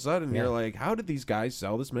 then all of a sudden you're like, how did these guys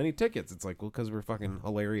sell this many tickets? It's like, well, because we're fucking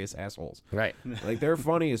hilarious assholes. Right. Like, they're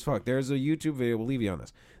funny as fuck. There's a YouTube video, we'll leave you on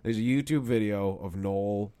this. There's a YouTube video of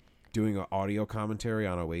Noel doing an audio commentary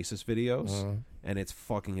on Oasis videos, and it's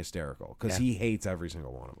fucking hysterical because he hates every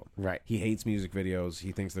single one of them. Right. He hates music videos.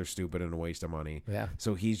 He thinks they're stupid and a waste of money. Yeah.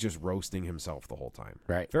 So he's just roasting himself the whole time.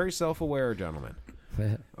 Right. Very self-aware gentleman.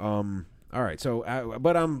 All right. So,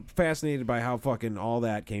 but I'm fascinated by how fucking all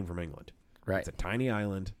that came from England. Right. It's a tiny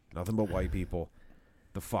island, nothing but white people.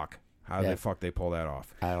 The fuck? How Yeah. the fuck they pull that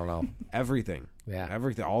off? I don't know. Everything. Yeah.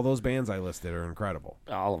 Everything. All those bands I listed are incredible.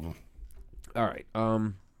 All of them. All right.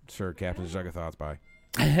 Sure, Captain's Jug of Thoughts. Bye.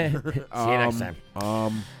 See you next time.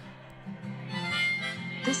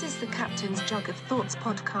 This is the Captain's Jug of Thoughts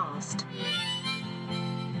podcast,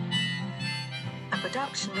 a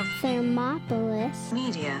production of Thermopolis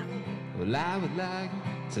Media. Well, I would like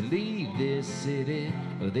to leave this city,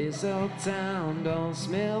 but this old town don't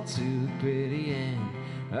smell too pretty, and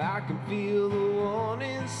I can feel the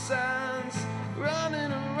warning signs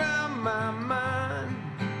running around my mind.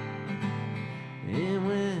 And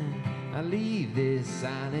when I leave this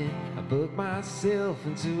island, I book myself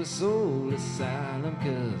into a soul asylum,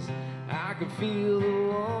 'cause I can feel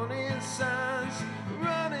the warning signs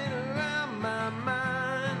running around my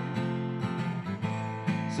mind.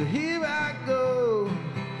 So here I go,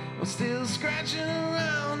 I'm still scratching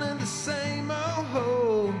around in the same old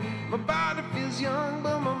hole. My body feels young,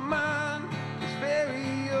 but my mind is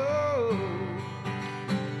very old.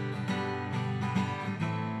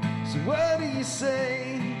 So what do you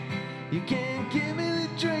say? You can't give me the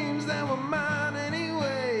dreams that were mine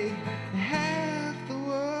anyway. Half the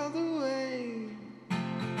world away,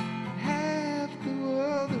 half the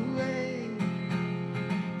world away,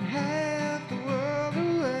 half the world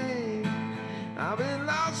away. I've been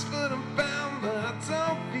lost but I'm found, but I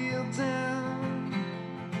don't feel down.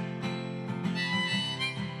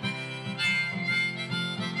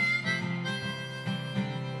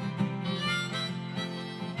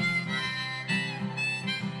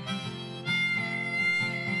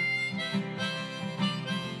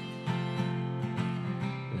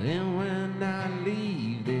 And when I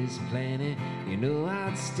leave this planet, you know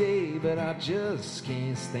I'd stay, but I just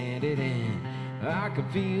can't stand it. And I can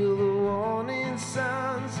feel the warning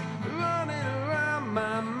signs running around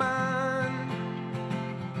my mind.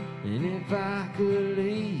 And if I could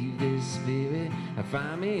leave this spirit, I'd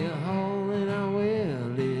find me a hole and I will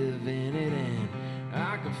live in it. And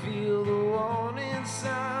I can feel the warning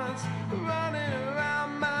signs running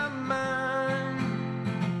around my mind.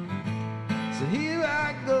 So here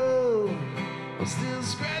I go, I'm still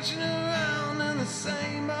scratching around in the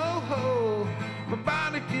same old hole. My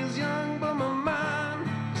body feels young, but my mind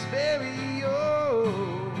is very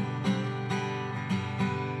old.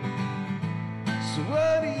 So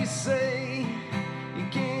what do you say? You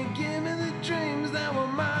can't give me the dreams that were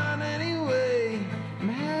mine anyway. I'm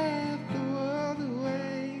half the world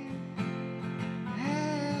away,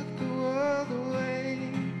 half the world away,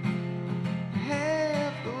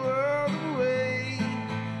 half the world away.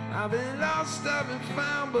 I've been lost, I've been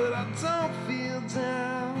found, but I don't feel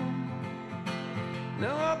down.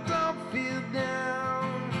 No, I don't feel down.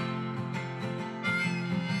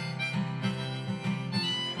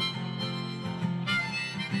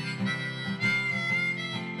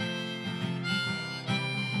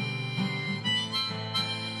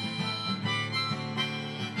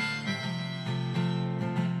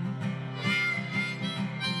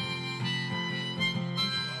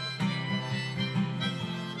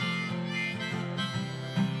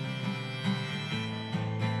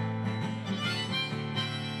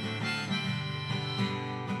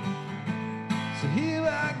 So here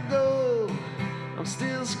I go, I'm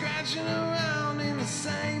still scratching around in the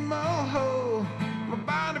same old hole. My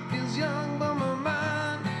body feels young, but my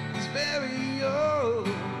mind is very old.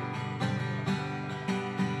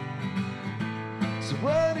 So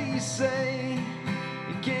what do you say?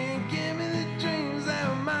 You can't give me the dreams that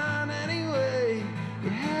were mine anyway.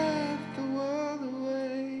 You're half the world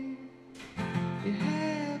away. You're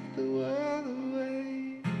half the world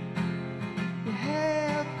away. You're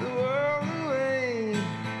half the world away.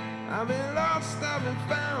 I've been lost, I've been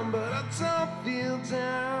found, but I don't feel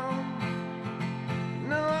down.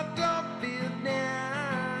 No, I don't feel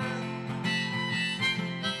down.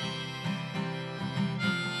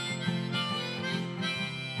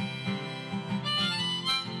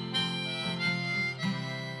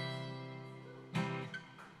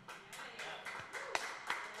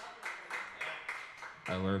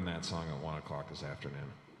 I learned that song at 1 o'clock this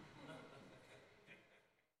afternoon.